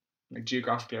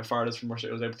geographically how far it is from Russia,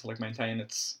 it was able to like maintain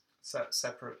its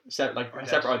separate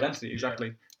identity.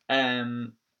 Exactly.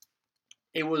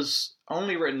 It was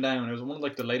only written down. It was one of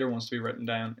like the later ones to be written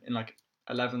down in like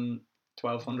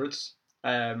 1200s.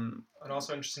 And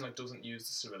also interesting, like doesn't use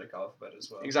the Cyrillic alphabet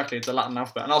as well. Exactly, it's a Latin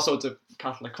alphabet, and also it's a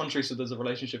Catholic country, so there's a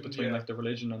relationship between like the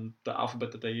religion and the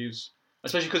alphabet that they use.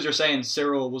 Especially because you're saying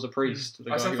Cyril was a priest.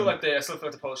 I still feel like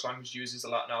the Polish language uses the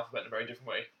Latin alphabet in a very different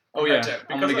way. Oh yeah,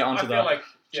 I'm gonna get onto that. Like,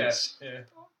 I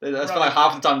spent like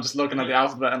half the time just looking at the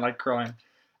alphabet and like crying.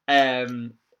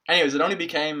 Anyways, it only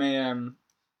became a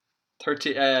like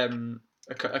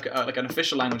an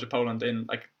official language of Poland in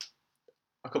like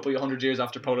a couple of 100 years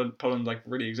after Poland like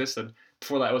really existed.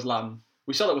 Before that, it was Latin.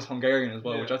 We saw that with Hungarian as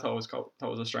well, which I thought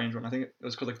was a strange one. I think it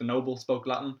was because like the nobles spoke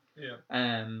Latin. Yeah.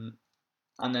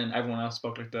 And then everyone else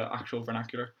spoke like the actual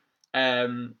vernacular.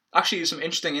 Actually, some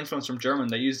interesting influence from German.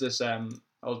 They use this.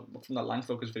 I was from that Lang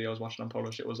Focus video I was watching on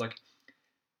Polish. It was like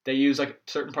they use like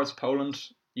certain parts of Poland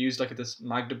used like this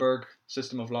Magdeburg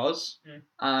system of laws,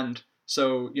 and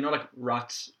so like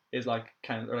rat is like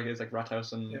it's like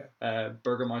Rathaus and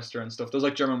Bürgermeister and stuff. Those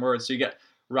like German words. So you get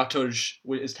Ratusz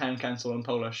is town council in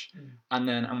Polish, and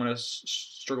then I'm gonna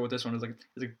struggle with this one. It's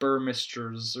like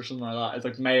Burmisters or something like that. It's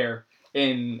like mayor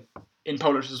in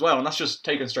Polish as well, and that's just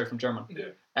taken straight from German.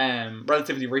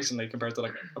 Relatively recently compared to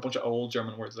like a bunch of old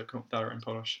German words that are in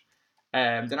Polish.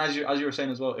 Then as you were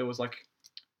saying as well, it was like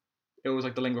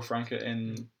the lingua franca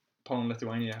in Poland,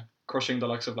 Lithuania, crushing the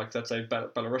likes of like let's say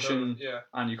Belarusian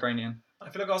and Ukrainian. I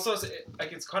feel like also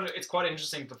it's quite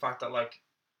interesting the fact that like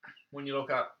when you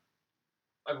look at,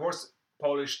 of course,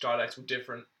 Polish dialects would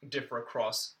differ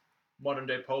across modern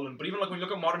day Poland, but even like when you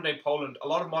look at modern day Poland, a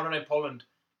lot of modern day Poland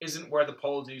isn't where the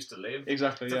Poles used to live.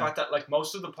 Exactly. It's the fact that like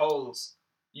most of the Poles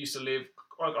used to live,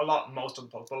 or like most of the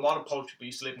Poles, but a lot of Polish people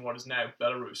used to live in what is now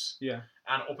Belarus. Yeah.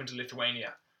 And up into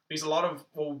Lithuania, because a lot of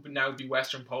what would now be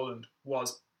Western Poland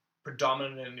was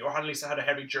predominant or at least had a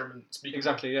heavy German speaking.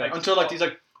 Exactly. Yeah. Until like these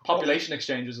like population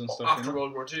exchanges and stuff after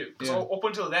World War II. So up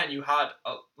until then, you had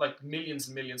like millions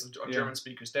and millions of German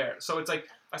speakers there. So it's like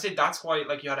I say that's why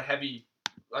like you had a heavy,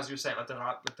 as you were saying, like the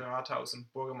Rathaus and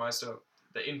Bürgermeister,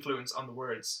 the influence on the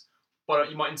words.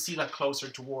 But you mightn't see that closer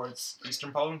towards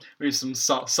Eastern Poland. We have some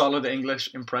solid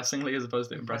English, impressingly as opposed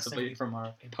to impressively from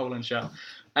our Poland show.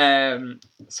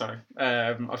 Sorry,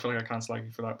 I feel like I can't slag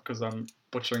you for that because I'm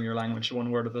butchering your language one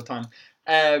word at a time.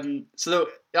 So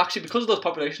actually, because of those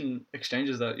population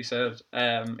exchanges that you said,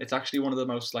 it's actually one of the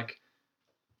most like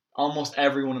almost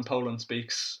everyone in Poland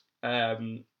speaks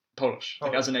Polish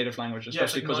like as a native language,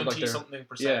 especially because of like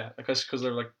their because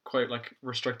they're like quite like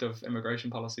restrictive immigration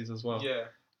policies as well. Yeah.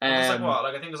 It's like what?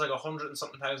 Like I think there's like 100 and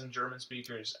something thousand German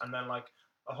speakers, and then like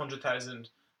 100,000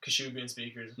 Kashubian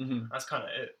speakers. Mm-hmm. That's kind of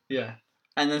it. Yeah,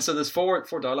 and then so there's four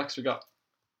dialects. We got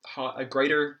a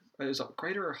greater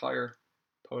or higher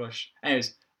Polish.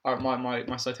 Anyways,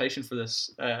 my citation for this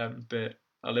bit,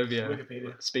 Olivia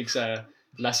Wikipedia speaks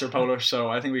lesser Polish, so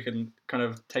I think we can kind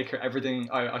of take everything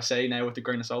I say now with a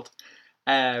grain of salt.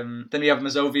 Then you have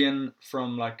Mazovian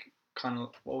from like kind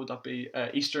of what would that be?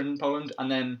 Eastern Poland,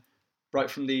 and then right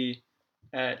from the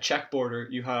Czech border,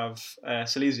 you have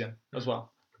Silesian as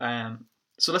well.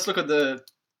 So let's look at the.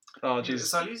 Oh, jeez.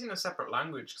 Is Silesian a separate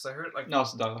language? Because I heard like. No,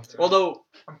 it's a dialect. Although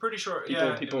I'm pretty sure.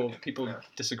 People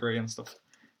disagree and stuff.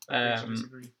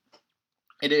 Disagree.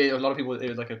 It is a lot of people.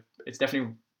 It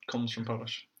definitely comes from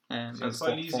Polish.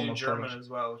 Silesian German Polish as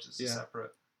well, which is a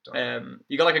separate.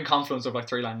 You got like a confluence of like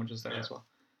three languages there as well.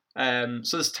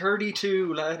 So there's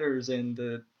 32 letters in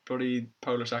the bloody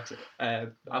Polish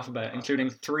alphabet, including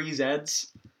 3 Zs,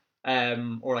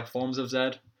 or like forms of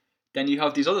Z. Then you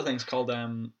have these other things called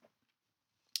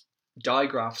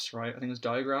digraphs, right? I think it's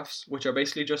digraphs, which are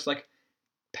basically just like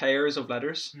pairs of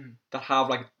letters Hmm. that have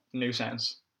like new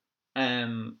sounds.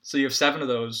 So you have 7 of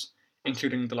those,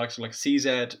 including the likes of like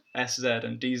CZ, SZ,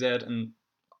 and DZ, and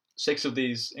 6 of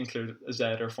these include a Z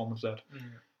or a form of Z,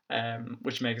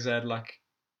 which makes Z like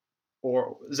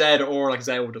or Z or like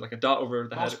Z with like a dot over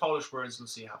the Most head. Polish words will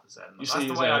see have a Z. You That's see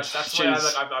the Z, way. which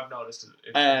is- I've noticed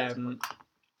it. Um, I'm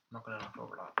not gonna knock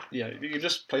over that. Yeah, you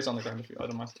just place it on the ground if you. I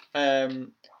don't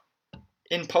mind.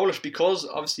 In Polish, because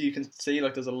obviously you can see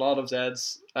like there's a lot of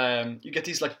Zs. You get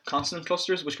these like consonant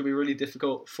clusters, which can be really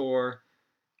difficult for,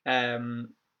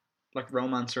 like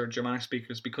Romance or Germanic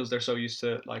speakers because they're so used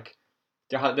to like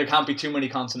there can't be too many You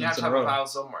have consonants to in a have a row. vowel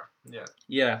somewhere. Yeah.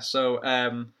 Yeah, so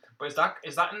But is that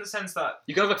in the sense that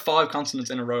you can have like 5 consonants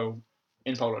in a row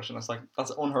in Polish, and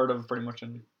that's unheard of pretty much.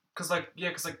 because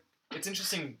it's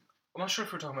interesting. I'm not sure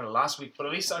if we were talking about it last week, but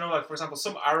at least I know like for example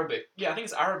some Arabic. Yeah, I think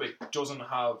it's Arabic doesn't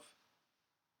have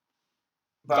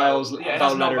Vowels, Yeah, it vowel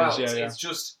has no letters, vowels. yeah. It's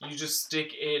just you just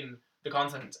stick in the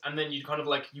consonant, and then you kind of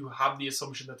like you have the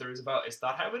assumption that there is a vowel. Is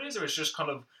that how it is, or it's just kind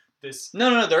of this?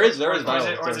 No, there is or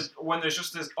vowels. is it when there's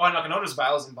just this? Oh, I know there's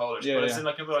vowels in Polish, Yeah, but it's yeah. in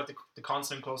like the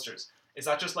consonant clusters. Is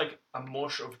that just like a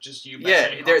mush of just you? Yeah,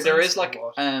 saying there consonants, is or like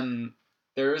what?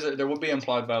 there would be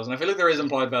implied vowels, and I feel like there is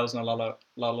implied vowels in a lot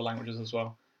of languages as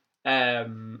well.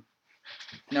 No,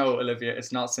 Olivia,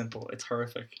 it's not simple. It's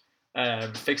horrific.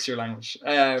 Fix your language.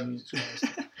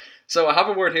 So I have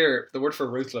a word here, the word for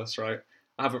ruthless, right?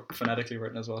 I have it phonetically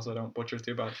written as well, so I don't butcher it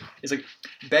too bad. It's like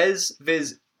bez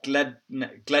viz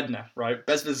gledna, right?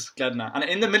 Bez viz gledna, and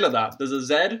in the middle of that, there's a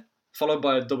Z followed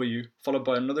by a W, followed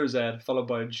by another Z, followed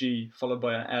by a G, followed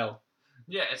by an L.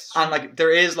 Yeah, it's And like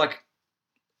there is like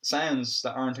sounds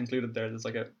that aren't included there. There's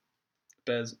like a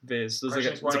bez viz.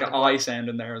 There's like an I sound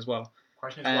in there as well.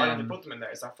 Question is, why don't they put them in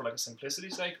there? Is that for like a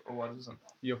simplicity's sake, or what is it?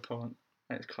 You call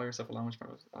yourself a language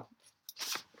barrier.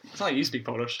 It's not how you speak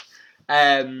Polish.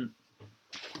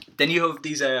 Then you have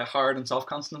these hard and soft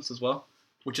consonants as well,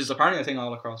 which is apparently a thing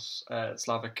all across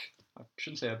Slavic. I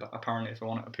shouldn't say apparently if I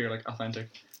want to appear like authentic,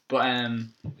 but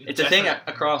it's a thing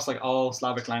across like all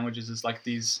Slavic languages. Is like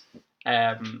these.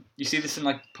 You see this in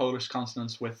like Polish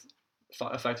consonants with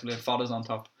effectively fathers on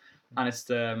top, and it's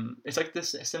like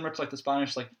this similar to like the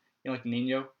Spanish like like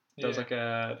Nino. There's like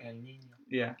a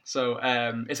yeah. So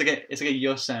it's like a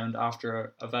y sound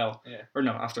after a vowel. Yeah. Or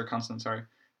no, after a consonant. Sorry.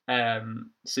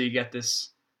 So you get this.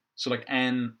 So like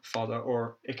n father,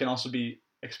 or it can also be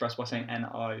expressed by saying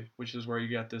ni, which is where you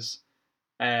get this.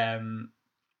 You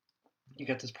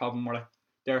get this problem where like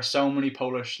there are so many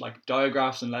Polish like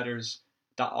diagraphs and letters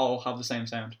that all have the same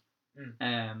sound,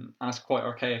 and it's quite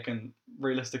archaic. And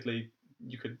realistically,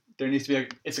 there needs to be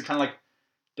it's a kind of like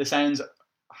the sounds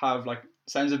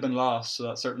have been lost, so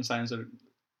that certain sounds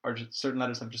are just certain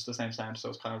letters have just the same sound, so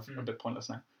it's kind of a bit pointless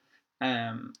now.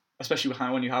 Especially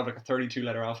when you have like a 32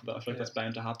 letter alphabet, I feel like that's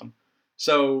bound to happen.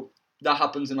 So that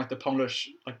happens in like the Polish,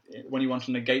 like when you want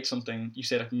to negate something, you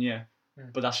say like nie,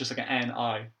 but that's just like an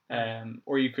ni.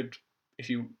 Or you could,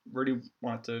 if you really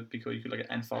want it to be cool, you could like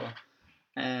an n follow.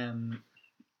 And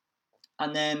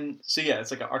then so yeah,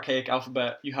 it's like an archaic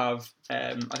alphabet. You have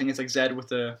I think it's like Z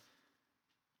with a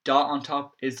dot on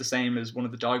top is the same as one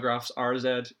of the digraphs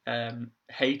RZ.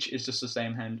 H is just the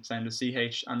same sound as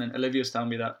CH, and then Olivia's telling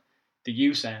me that the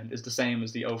U sound is the same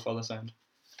as the O father sound.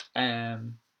 I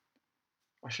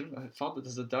shouldn't have thought that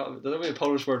there's a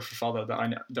Polish word for father that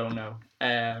I don't know.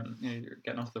 You're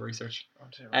getting off the research.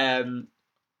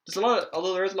 There's a lot,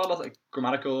 although there is a lot of like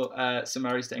grammatical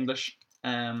similarities to English.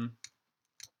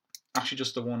 Actually,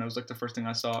 just the one. It was like the first thing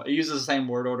I saw. It uses the same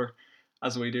word order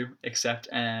as we do, except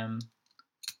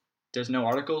there's no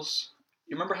articles.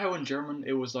 You remember how in German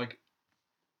it was like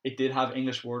it did have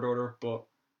English word order, but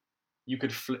you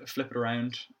could flip it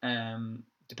around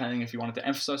depending if you wanted to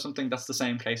emphasize something. That's the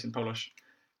same case in Polish.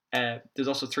 There's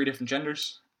also 3 different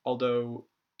genders, although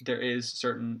there is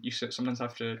certain you sometimes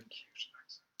have to.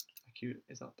 Acute,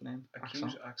 is that the name?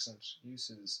 Acute accent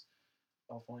uses.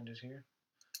 I'll find it here.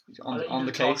 On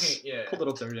the case. Yeah. Pull it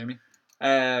up there, Jamie.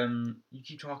 You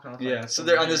keep talking. Yeah. So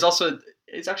there's also,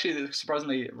 it's actually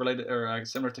surprisingly related or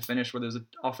similar to Finnish, where there's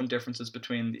often differences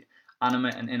between the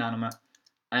animate and inanimate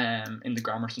in the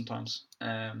grammar sometimes.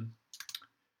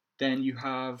 Then you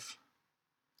have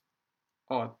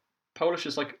Polish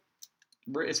is like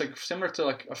it's like similar to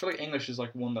like I feel like English is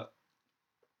like one that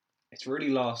it's really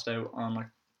lost out on like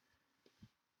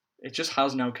it just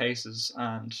has no cases,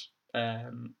 and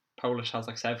Polish has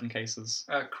like 7 cases.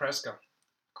 Kreska.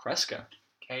 Kreska.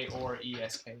 Kreska or acute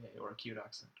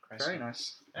accent. Kreska. Very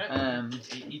nice.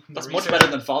 That's much better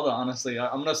than father, honestly.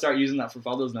 I'm gonna start using that for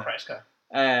fathers now. Kreska.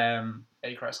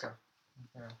 Kreska.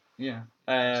 Yeah.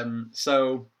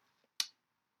 So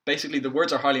basically the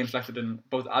words are highly inflected in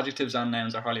both adjectives and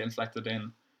nouns are highly inflected in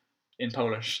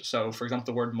Polish. So, for example,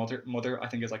 the word mother, I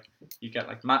think is like you get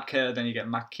like matka, then you get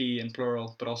matki in plural,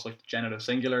 but also like genitive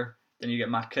singular. Then you get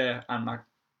matka and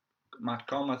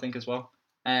matkom, I think as well.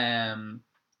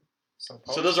 So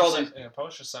those are all the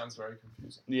Polish just sounds very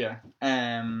confusing. Yeah. But I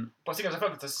feel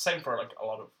like it's the same for like a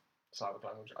lot of Slavic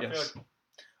languages. I feel like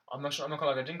I'm not gonna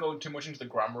lie, I didn't go too much into the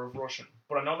grammar of Russian,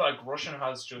 but I know that like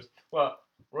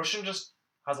Russian just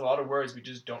has a lot of words we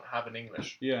just don't have in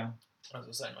English. Yeah. As I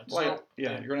was saying, like,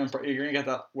 you're gonna get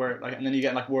that word like, and then you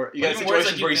get like you get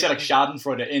situations like where you say like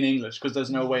Schadenfreude in English because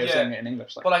there's no way of saying it in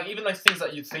English. Like. But like even like things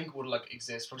that you'd think would like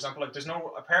exist. For example, like there's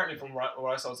no apparently from what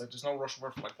I saw, it's like there's no Russian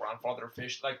word for like grandfather or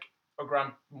fish, like or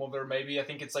grandmother. Maybe I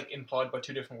think it's like implied by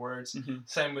two different words. Mm-hmm.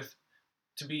 Same with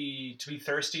to be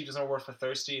thirsty. There's no word for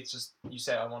thirsty. It's just you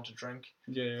say I want to drink.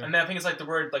 Yeah. And then I think it's like the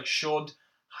word like should,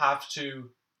 have to,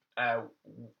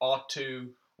 ought to,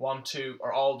 want to,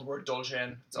 or all the word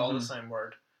dolgen. It's all the same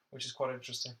word, which is quite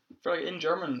interesting. For like in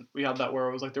German, we had that where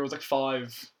it was like there was like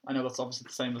 5. I know that's obviously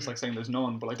the same as like saying there's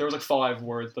none, but like there was like 5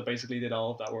 words that basically did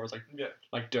all of that. Where it was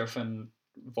like dürfen,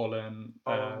 wollen.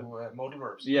 Modal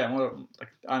verbs. Yeah, like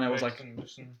and it was like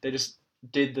they just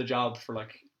did the job for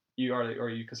like you or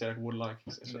you could say like would like.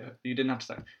 You didn't have to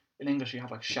say in English. You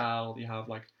have like shall. You have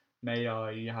like may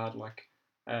I. You had like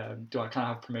do I kind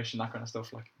of have permission, that kind of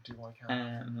stuff. Like do I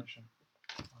have permission.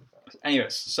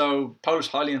 Anyways, so Polish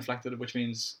highly inflected, which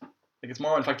means like it's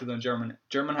more inflected than German.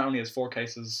 German only has 4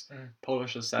 cases.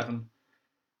 Polish has 7.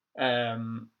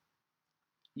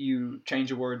 You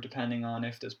change a word depending on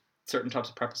if there's certain types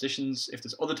of prepositions, if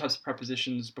there's other types of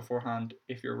prepositions beforehand,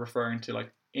 if you're referring to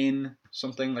like in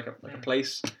something like a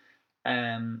place,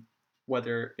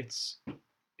 whether it's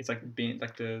like being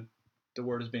like the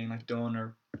word is being like done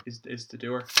or is the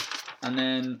doer, and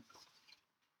then.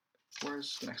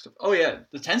 Where's the next stuff? Oh yeah,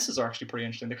 the tenses are actually pretty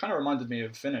interesting. They kind of reminded me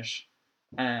of Finnish.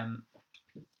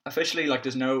 Officially, like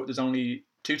there's only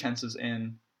 2 tenses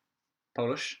in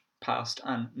Polish, past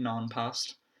and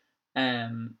non-past.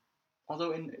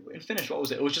 Although in Finnish, what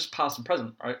was it? It was just past and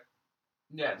present, right?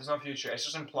 Yeah, there's no future. It's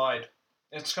just implied.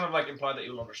 It's kind of like implied that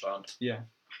you'll understand. Yeah.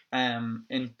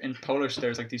 In Polish,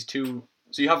 there's like these 2.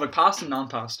 So you have like past and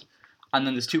non-past, and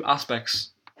then there's 2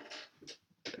 aspects.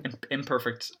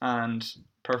 Imperfect and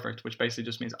perfect, which basically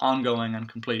just means ongoing and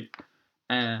complete.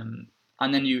 And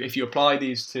then if you apply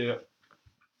these to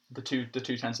the two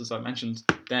tenses I mentioned,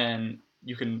 then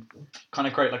you can kind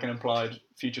of create like an implied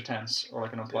future tense or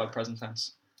like an implied present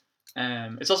tense.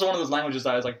 It's also one of those languages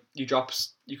that is like you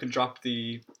can drop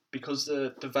because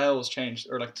the vowels change,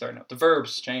 or like the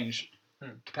verbs change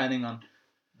depending on,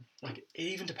 like it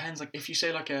even depends, like if you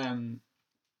say like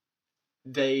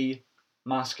they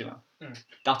masculine,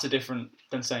 that's a different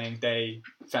than saying they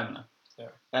feminine.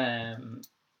 Not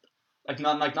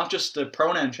just the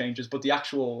pronoun changes, but the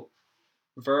actual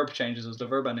verb changes as the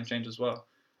verb ending changes as well.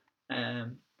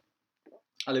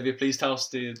 Olivia, please tell us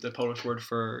the Polish word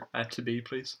for to be,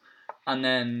 please. And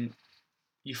then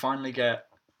you finally get,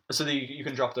 so you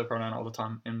can drop the pronoun all the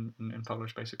time in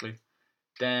Polish, basically.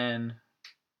 Then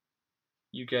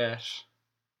you get,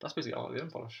 that's basically all in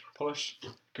Polish. Polish,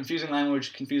 confusing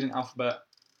language, confusing alphabet,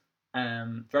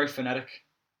 very phonetic.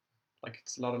 Like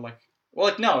it's a lot of like, well,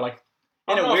 like no, like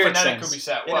in a weird sense. Could be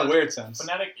said. In a weird sense.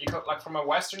 Phonetic, you could, like from a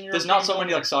Western European. There's not so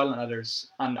many like silent letters,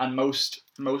 and most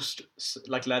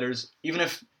like letters, even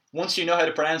if once you know how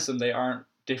to pronounce them, they aren't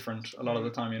different a lot of the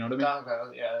time. You know what I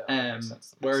mean? Yeah.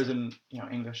 Whereas in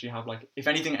English, you have like if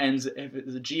anything ends, if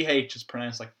the GH is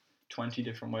pronounced like 20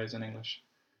 different ways in English.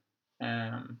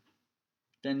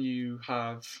 Then you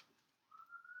have,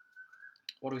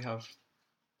 what do we have?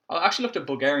 I actually looked at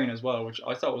Bulgarian as well, which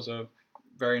I thought was a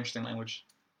very interesting language.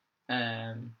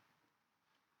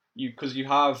 Because you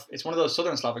have, it's one of those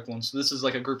Southern Slavic ones, so this is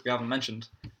like a group we haven't mentioned.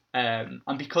 And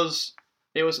because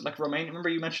it was like Romanian, remember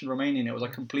you mentioned Romanian, it was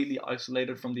like completely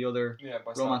isolated from the other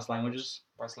Romance languages.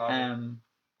 By Slavic.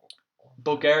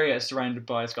 Bulgaria is surrounded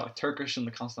by, it's got like Turkish in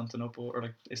the Constantinople, or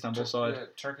like Istanbul side. Yeah,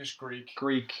 Turkish, Greek.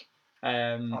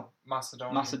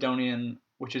 Macedonian,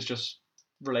 which is just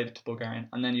related to Bulgarian.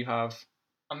 And then you have...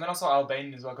 And then also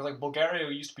Albanian as well, because like Bulgaria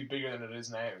used to be bigger than it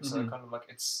is now, so kind of like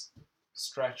its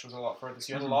stretch was a lot further.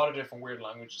 So you had a lot of different weird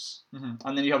languages.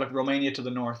 And then you have like Romania to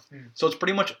the north. So it's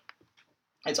pretty much,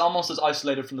 it's almost as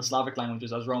isolated from the Slavic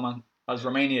languages as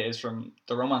Romania is from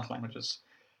the Romance languages,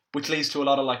 which leads to a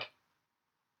lot of like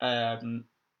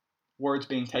words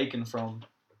being taken from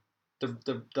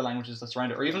the languages that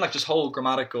surround it, or even like just whole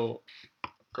grammatical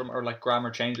or like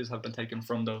grammar changes have been taken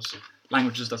from those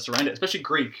languages that surround it, especially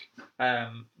Greek,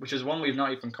 which is one we've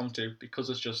not even come to because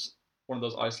it's just one of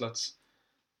those isolates.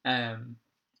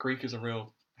 Greek is a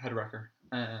real head wrecker.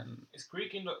 Is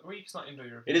Greek's not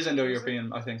Indo-European? It is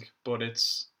Indo-European, I think, but it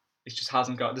just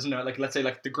hasn't got. Doesn't know, like, let's say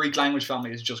like the Greek language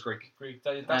family is just Greek. Greek.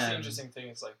 That's the interesting thing.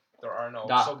 It's like there are no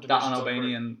that subdivisions and of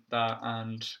Albanian, that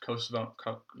and Kosovo.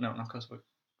 No, not Kosovo.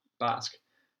 Basque.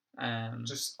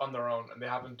 Just on their own, and they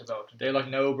haven't developed. They're like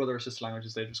no brother or sister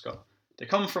languages. They just got. They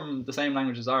come from the same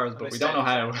language as ours, but we stay don't know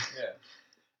how.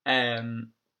 Yeah.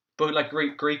 But like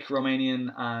Greek,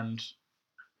 Romanian, and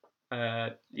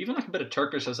even like a bit of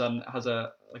Turkish has an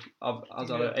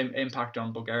impact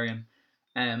on Bulgarian.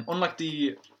 Unlike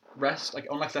the rest, like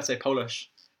unlike let's say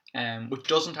Polish, which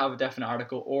doesn't have a definite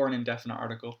article or an indefinite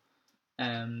article,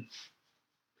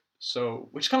 so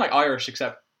which is kind of like Irish,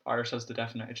 except Irish has the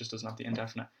definite, it just doesn't have the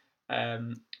indefinite.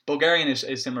 Bulgarian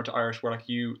is similar to Irish, where like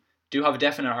you do have a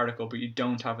definite article, but you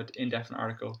don't have an indefinite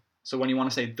article. So when you want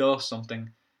to say the something,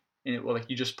 like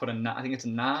you just put a na, I think it's a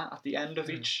na at the end of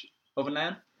each of a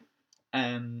noun.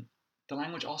 The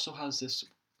language also has this.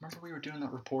 Remember we were doing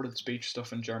that reported speech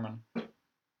stuff in German.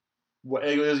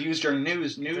 It was used during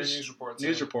news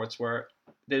reports where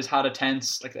they just had a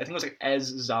tense, like I think it was like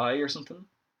es sei or something.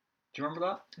 Do you remember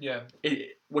that? Yeah.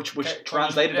 Which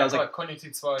translated as like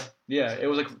yeah, it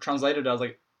was like translated as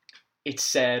like it's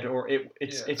said, or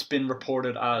it's been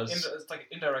reported as it's like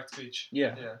indirect speech.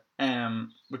 Yeah.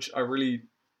 Which I really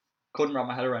couldn't wrap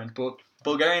my head around, but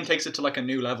Bulgarian takes it to like a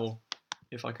new level,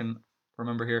 if I can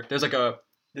remember here. There's like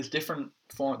this different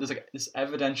form. There's like this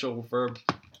evidential verb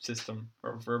system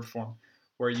or verb form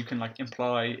where you can like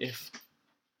imply if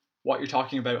what you're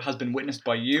talking about has been witnessed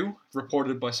by you,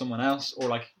 reported by someone else, or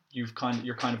like you're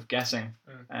kind of guessing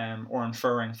or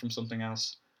inferring from something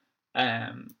else,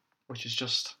 which is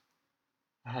just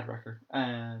a head wrecker.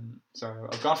 So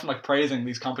I've gone from like praising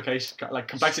these complexities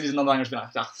in the language, being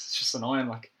like, that's just annoying.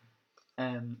 Like,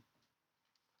 then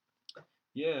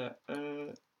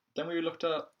we looked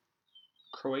at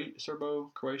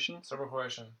Serbo-Croatian.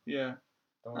 Serbo-Croatian. Yeah.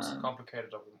 The most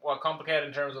complicated of them. Well, complicated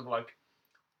in terms of like,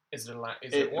 is it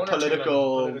one political,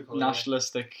 or two political,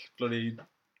 nationalistic, bloody.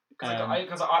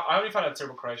 Because I only found out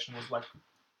Serbo-Croatian was like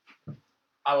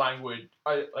a language.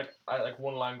 I like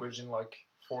one language in like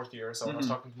fourth year or so. And I was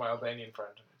talking to my Albanian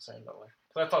friend and saying that like,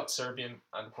 because I thought Serbian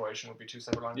and Croatian would be two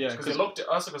separate languages. Because it looked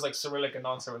also was like Cyrillic and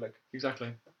non-Cyrillic.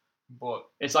 Exactly. But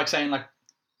it's like saying like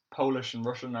Polish and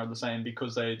Russian are the same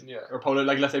because they or Polish,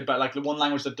 like let's say, but like the one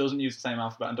language that doesn't use the same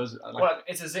alphabet and does like, well,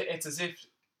 it's as if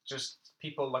just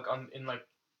people like in like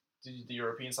the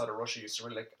European side of Russia used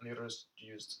Cyrillic and the others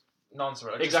used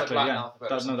non-Cyrillic. Exactly. Like yeah.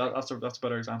 That's a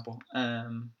better example.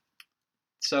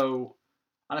 So,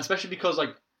 and especially because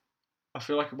like I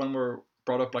feel like when we're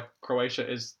brought up, like Croatia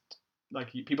is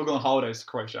like people go on holidays to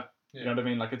Croatia. Yeah. You know what I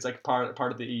mean? Like it's like part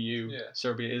of the EU. Yeah.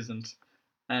 Serbia isn't.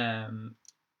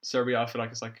 Serbia, I feel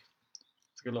like it's like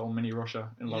a little mini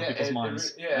Russia in a lot of people's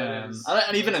minds.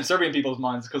 And even in Serbian people's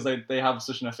minds, because they have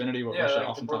such an affinity with Russia. Like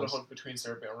oftentimes. The brotherhood between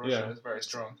Serbia and Russia is very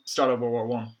strong. Started World War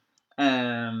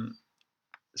One.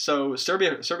 So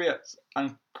Serbia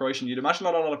and Croatian, you'd imagine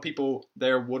that a lot of people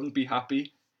there wouldn't be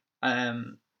happy,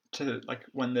 to like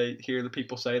when they hear the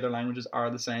people say their languages are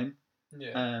the same.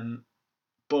 Yeah.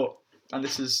 But and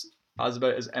this is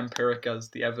about as empiric as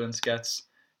the evidence gets.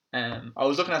 I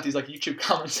was looking at these like YouTube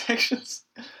comment sections,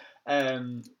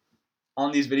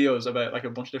 on these videos about like a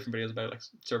bunch of different videos about like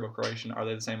Serbo-Croatian, are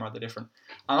they the same, are they different?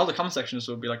 And all the comment sections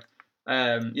would be like,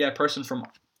 person from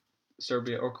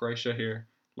Serbia or Croatia here,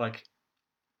 like,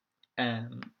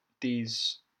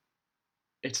 these,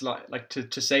 it's like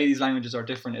to say these languages are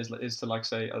different is to like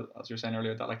say, as you were saying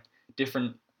earlier, that like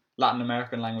different Latin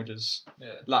American languages,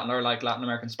 Latin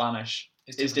American Spanish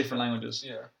is different languages.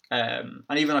 Yeah.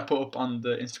 And even I put up on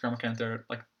the Instagram account there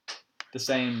like the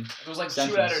same. There was like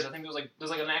sentence. 2 letters. I think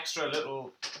there's like an extra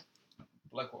little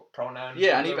like pronoun.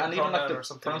 Yeah, and even like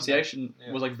the pronunciation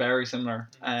was like very similar.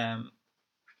 Mm-hmm.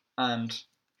 And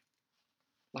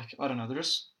like I don't know, they're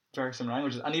just very similar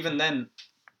languages, and even then,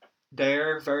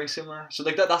 they're very similar. So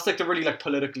like that's like the really like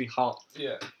politically hot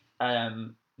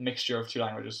mixture of two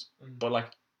languages. Mm-hmm. But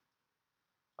like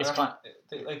it's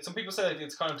like some people say like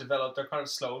it's kind of developed. They're kind of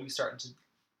slowly starting to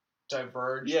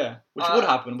diverge. Yeah, which would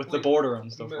happen with the border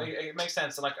and stuff. It makes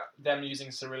sense, and like them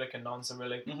using Cyrillic and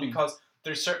non-Cyrillic, because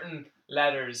there's certain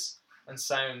letters and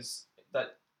sounds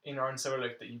that are in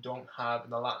Cyrillic that you don't have in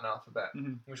the Latin alphabet,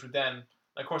 which would then,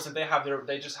 of course, if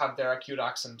they just have their acute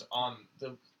accent on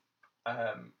the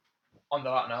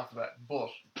Latin alphabet, but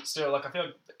still, like I feel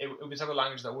like it would be the type of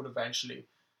language that would eventually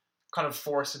kind of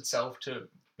force itself to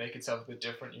make itself a bit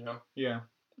different, you know? Yeah,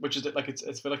 which is like I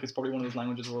feel like it's probably one of those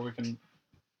languages where we can.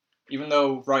 Even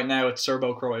though right now it's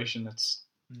Serbo-Croatian, it's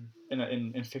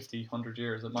in 50, 100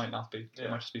 years. It might not be. Yeah.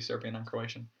 It might just be Serbian and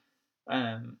Croatian.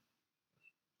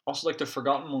 Also, like the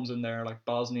forgotten ones in there, like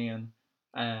Bosnian.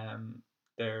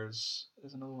 There's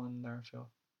another one in there, I feel.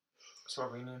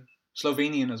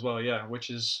 Slovenian as well, yeah, which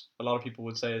is a lot of people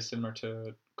would say is similar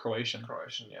to Croatian.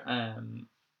 Yeah.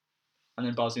 And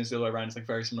then Bosnian's the other way around. It's like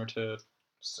very similar to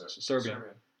Serbian.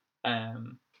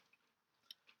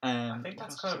 I think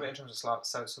that's kind of it in terms of South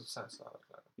Slavic.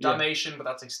 Dalmatian, but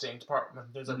that's extinct.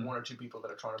 There's like one or two people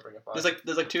that are trying to bring it back.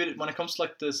 There's like two, when it comes to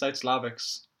like the South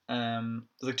Slavics. There's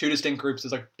like two distinct groups.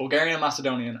 There's like Bulgarian and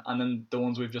Macedonian, and then the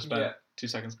ones we've just spent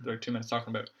 2 minutes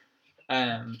talking about.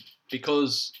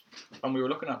 Because when we were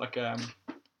looking at like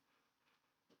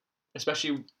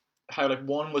especially how like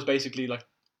one was basically like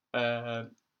so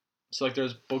like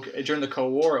there's during the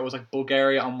Cold War it was like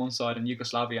Bulgaria on one side and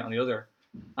Yugoslavia on the other,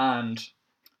 and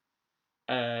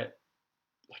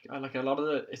like a lot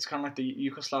of it's kind of like the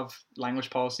Yugoslav language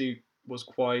policy was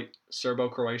quite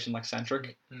Serbo-Croatian like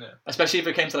centric, especially if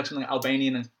it came to like something like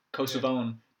Albanian and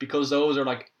Kosovoan, because those are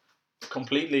like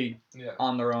completely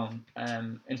on their own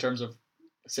in terms of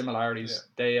similarities.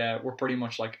 They were pretty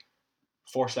much like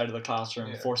forced out of the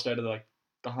classroom, forced out of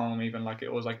the home, even like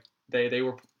it was like they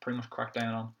were pretty much cracked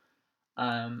down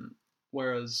on.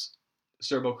 Whereas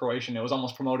Serbo-Croatian, it was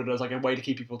almost promoted as like a way to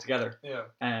keep people together.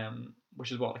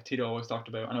 Which is what like Tito always talked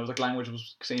about, and it was like language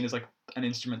was seen as like an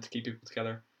instrument to keep people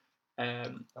together.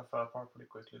 That fell apart pretty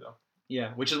quickly though.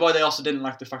 Yeah, which is why they also didn't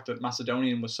like the fact that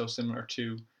Macedonian was so similar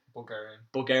to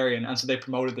Bulgarian, and so they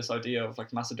promoted this idea of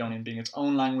like Macedonian being its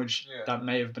own language that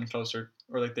may have been closer,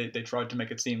 or like they tried to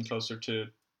make it seem closer to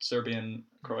Serbian,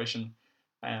 Croatian,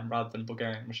 rather than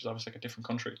Bulgarian, which is obviously like a different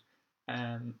country.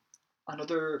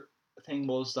 Another thing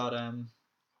was that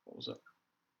what was it?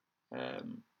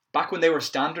 Back when they were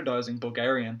standardizing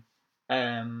Bulgarian,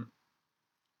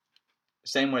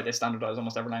 same way they standardized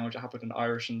almost every language, it happened in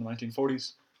Irish in the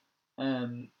 1940s.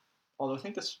 Although I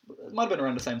think it might have been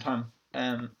around the same time.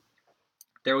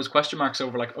 There was question marks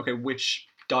over like, okay, which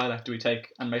dialect do we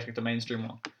take and make it the mainstream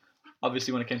one?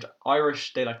 Obviously, when it came to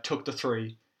Irish, they like took the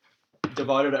three,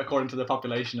 divided it according to the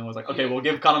population, and was like, okay, we'll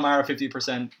give Connemara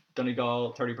 50%,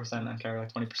 Donegal 30%, and Clare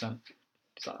like 20%. Does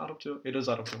that add up to? It does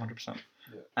add up to 100%.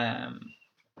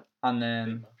 And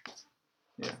then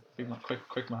big math,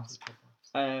 quick maths.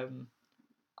 And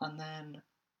then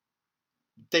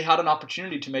they had an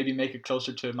opportunity to maybe make it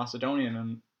closer to Macedonian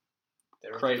and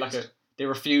create like they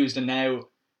refused, and now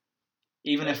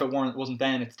even if it wasn't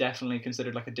then, it's definitely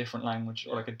considered like a different language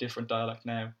or like a different dialect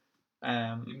now.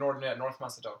 North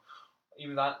Macedonia.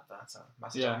 Even that's a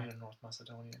Macedonian and North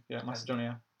Macedonia. Yeah,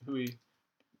 Macedonia.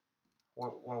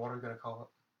 What are we gonna call it?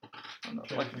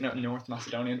 Like North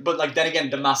Macedonian, but like then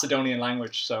again, the Macedonian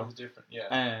language, so it's different,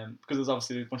 because there's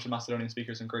obviously a bunch of Macedonian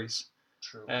speakers in Greece.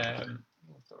 True. I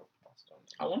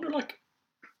wonder, like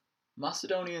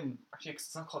Macedonian. Actually,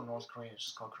 it's not called North Korean; it's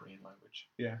just called Korean language.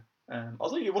 Yeah.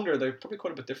 Although you wonder, they're probably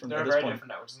quite a bit different. They're at this very point.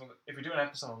 different now. If we do an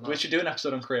episode on that, we should do an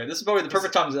episode on Korea. This is probably the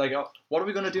perfect time to like, what are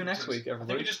we going to do next week, everybody? I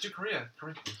think we just do Korea.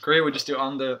 Korea, we just do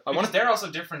on the. They're also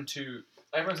different to.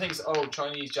 Everyone thinks,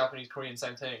 Chinese, Japanese, Korean,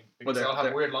 same thing, because they all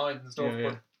have weird lines and stuff.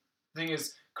 But the thing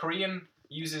is, Korean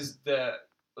uses the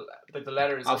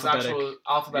letters as actual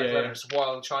alphabet letters,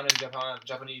 while China and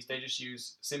Japanese, they just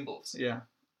use symbols. Yeah.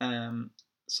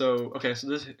 So there's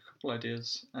a couple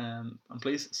ideas. And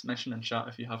please mention in chat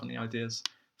if you have any ideas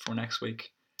for next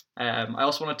week. I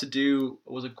also wanted to do,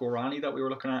 was it Guarani that we were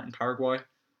looking at in Paraguay?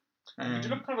 We do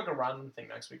look kind of like a random thing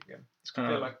next week again. It's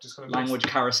kind of like just kind of language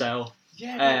carousel.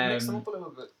 Yeah, mix them up a little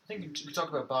bit. I think we could talk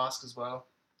about Basque as well.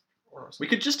 We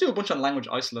could just do a bunch on language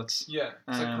isolates. Yeah,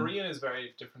 so Korean is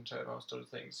very different to most other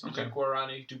things. You do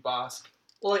Guarani, do Basque.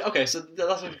 Well, so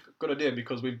that's a good idea,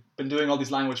 because we've been doing all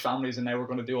these language families, and now we're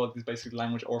going to do all these basically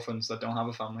language orphans that don't have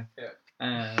a family.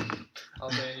 Yeah.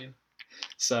 Albanian.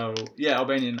 So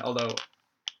Albanian. Although,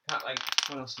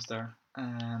 what else is there?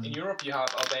 In Europe, you have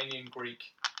Albanian, Greek,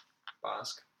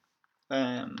 Basque.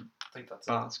 I think that's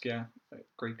Basque, yeah.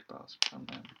 Greek, Basque,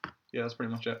 and that's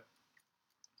pretty much it.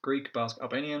 Greek, Basque,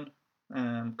 Albanian,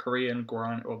 Korean,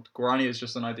 Guarani. Well, Guarani is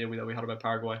just an idea that we had about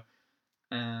Paraguay.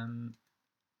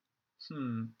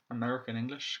 American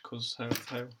English, because how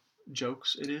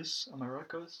jokes it is. Am I right,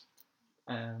 guys?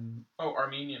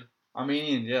 Armenian.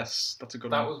 Armenian, yes, that's a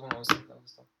good one. That was one I was thinking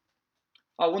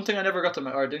of. One thing I never got to,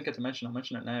 or I didn't get to mention, I'll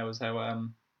mention it now, is how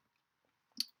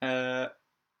I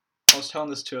was telling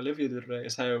this to Olivia the other day,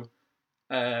 is how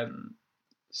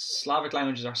Slavic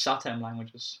languages are Satem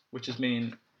languages, which is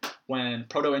mean when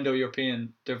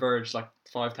Proto-Indo-European diverged like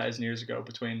 5,000 years ago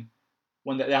between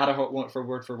when they had a word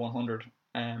for 100,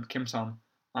 Kimson,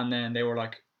 and then they were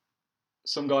like,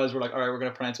 some guys were like, all right, we're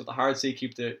going to pronounce it with the hard C,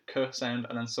 keep the k sound,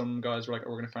 and then some guys were like,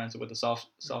 we're going to pronounce it with the soft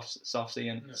C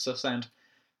and s sound.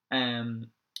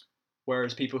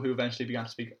 Whereas people who eventually began to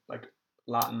speak like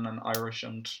Latin and Irish,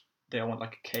 and they all went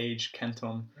like Cage,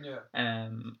 Kentum. Yeah.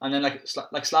 And then like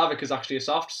Slavic is actually a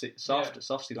soft C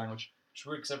language. Which is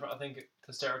weird, because I think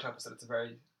the stereotype is that it's a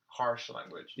very harsh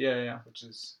language. Yeah. Which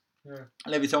is, yeah.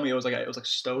 Levi told me it was like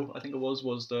stove. I think it was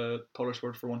the Polish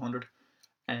word for 100.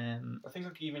 I think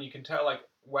like even you can tell like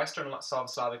Western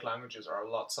Slavic languages are a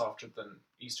lot softer than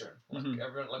Eastern. Like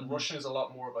everyone, like Russian is a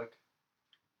lot more of like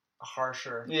a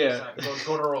harsher,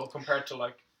 guttural compared to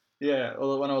like. Yeah,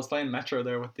 well, when I was playing Metro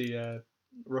there with the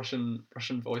Russian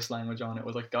voice language on, it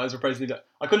was like guys were basically.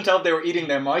 I couldn't tell if they were eating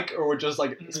their mic or were just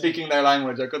like speaking their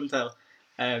language. I couldn't tell.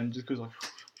 Just because like.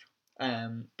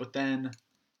 But then,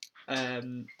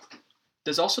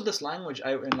 there's also this language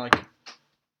out in like.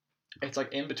 It's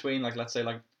like in between, like let's say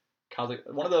like Kazakh,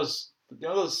 one of those,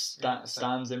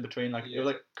 stands in between, like it was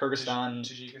like Kyrgyzstan,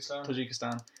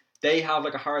 Tajikistan. They have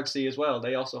like a hard C as well.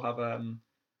 They also have I'm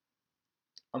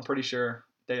pretty sure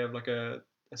they have like a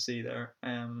C there.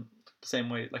 The same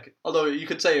way, like although you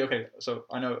could say, okay, so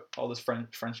I know all this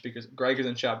French speakers. Greg is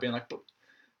in chat being like, but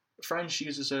French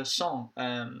uses a song.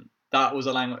 That was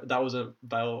a language. That was a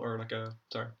vowel or like a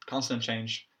consonant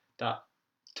change that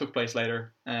took place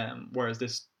later, whereas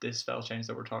this vowel change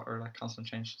that we're talking, or like consonant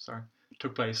change,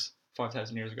 took place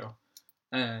 5,000 years ago.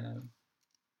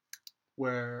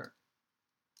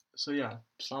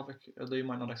 Slavic, although you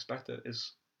might not expect it,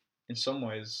 is in some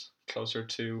ways closer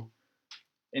to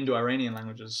Indo-Iranian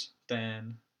languages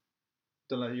than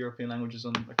like European languages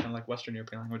and kind of like Western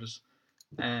European languages.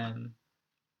 What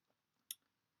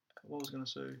was I going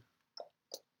to say?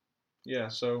 Yeah.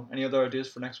 So, any other ideas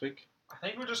for next week? I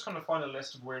think we're just going to find a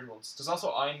list of weird ones. There's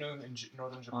also Ainu in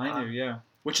northern Japan. Ainu, yeah.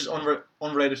 Which is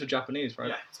unrelated to Japanese, right?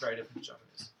 Yeah, it's very different to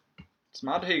Japanese. It's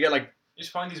mad how you get like you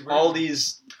just find these weird all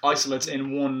these isolates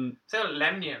in one. Say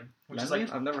Lemnian, which is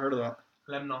like I've never heard of that.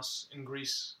 Lemnos in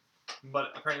Greece,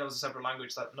 but apparently that was a separate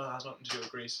language that has nothing to do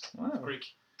with Greece. Wow.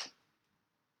 Greek.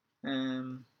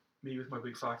 Me with my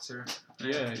big facts here.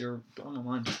 Yeah, you're on my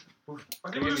mind.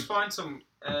 I think we'll just find some.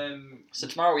 So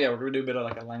tomorrow, we're gonna do a bit of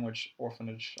like a language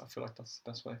orphanage. I feel like that's the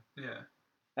best way. Yeah.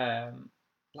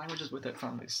 Languages without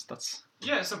families. That's.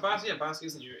 Yeah. So Basque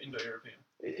isn't Indo-European.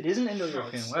 It isn't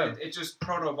Indo-European. Wow. It's just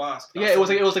Proto-Basque. Yeah, it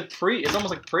was like pre. It's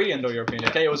almost like pre-Indo-European.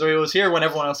 Okay, it was here when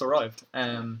everyone else arrived.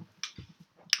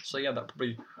 So yeah, that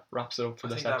probably wraps it up for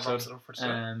this episode.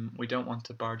 We don't want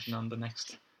to barge in on the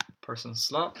next person's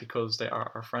slot because they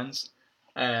are our friends.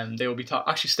 They will be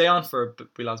actually stay on for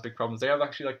We Lads Big Problems. They have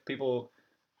actually like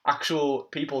actual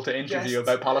people to interview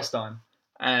about Palestine.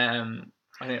 I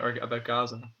think, or about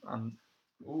Gaza and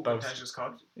both.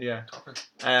 Yeah.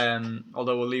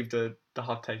 Although we'll leave the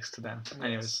hot takes to them. Yes.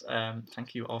 Anyways,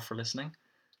 thank you all for listening.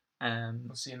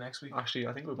 We'll see you next week. Actually,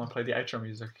 I think we're going to play the outro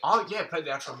music. Oh yeah, play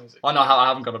the outro music. Oh no, I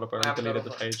haven't got it up. I deleted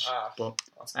the page. But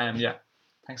yeah.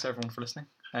 Thanks everyone for listening.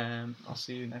 I'll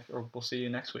see you we'll see you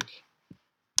next week.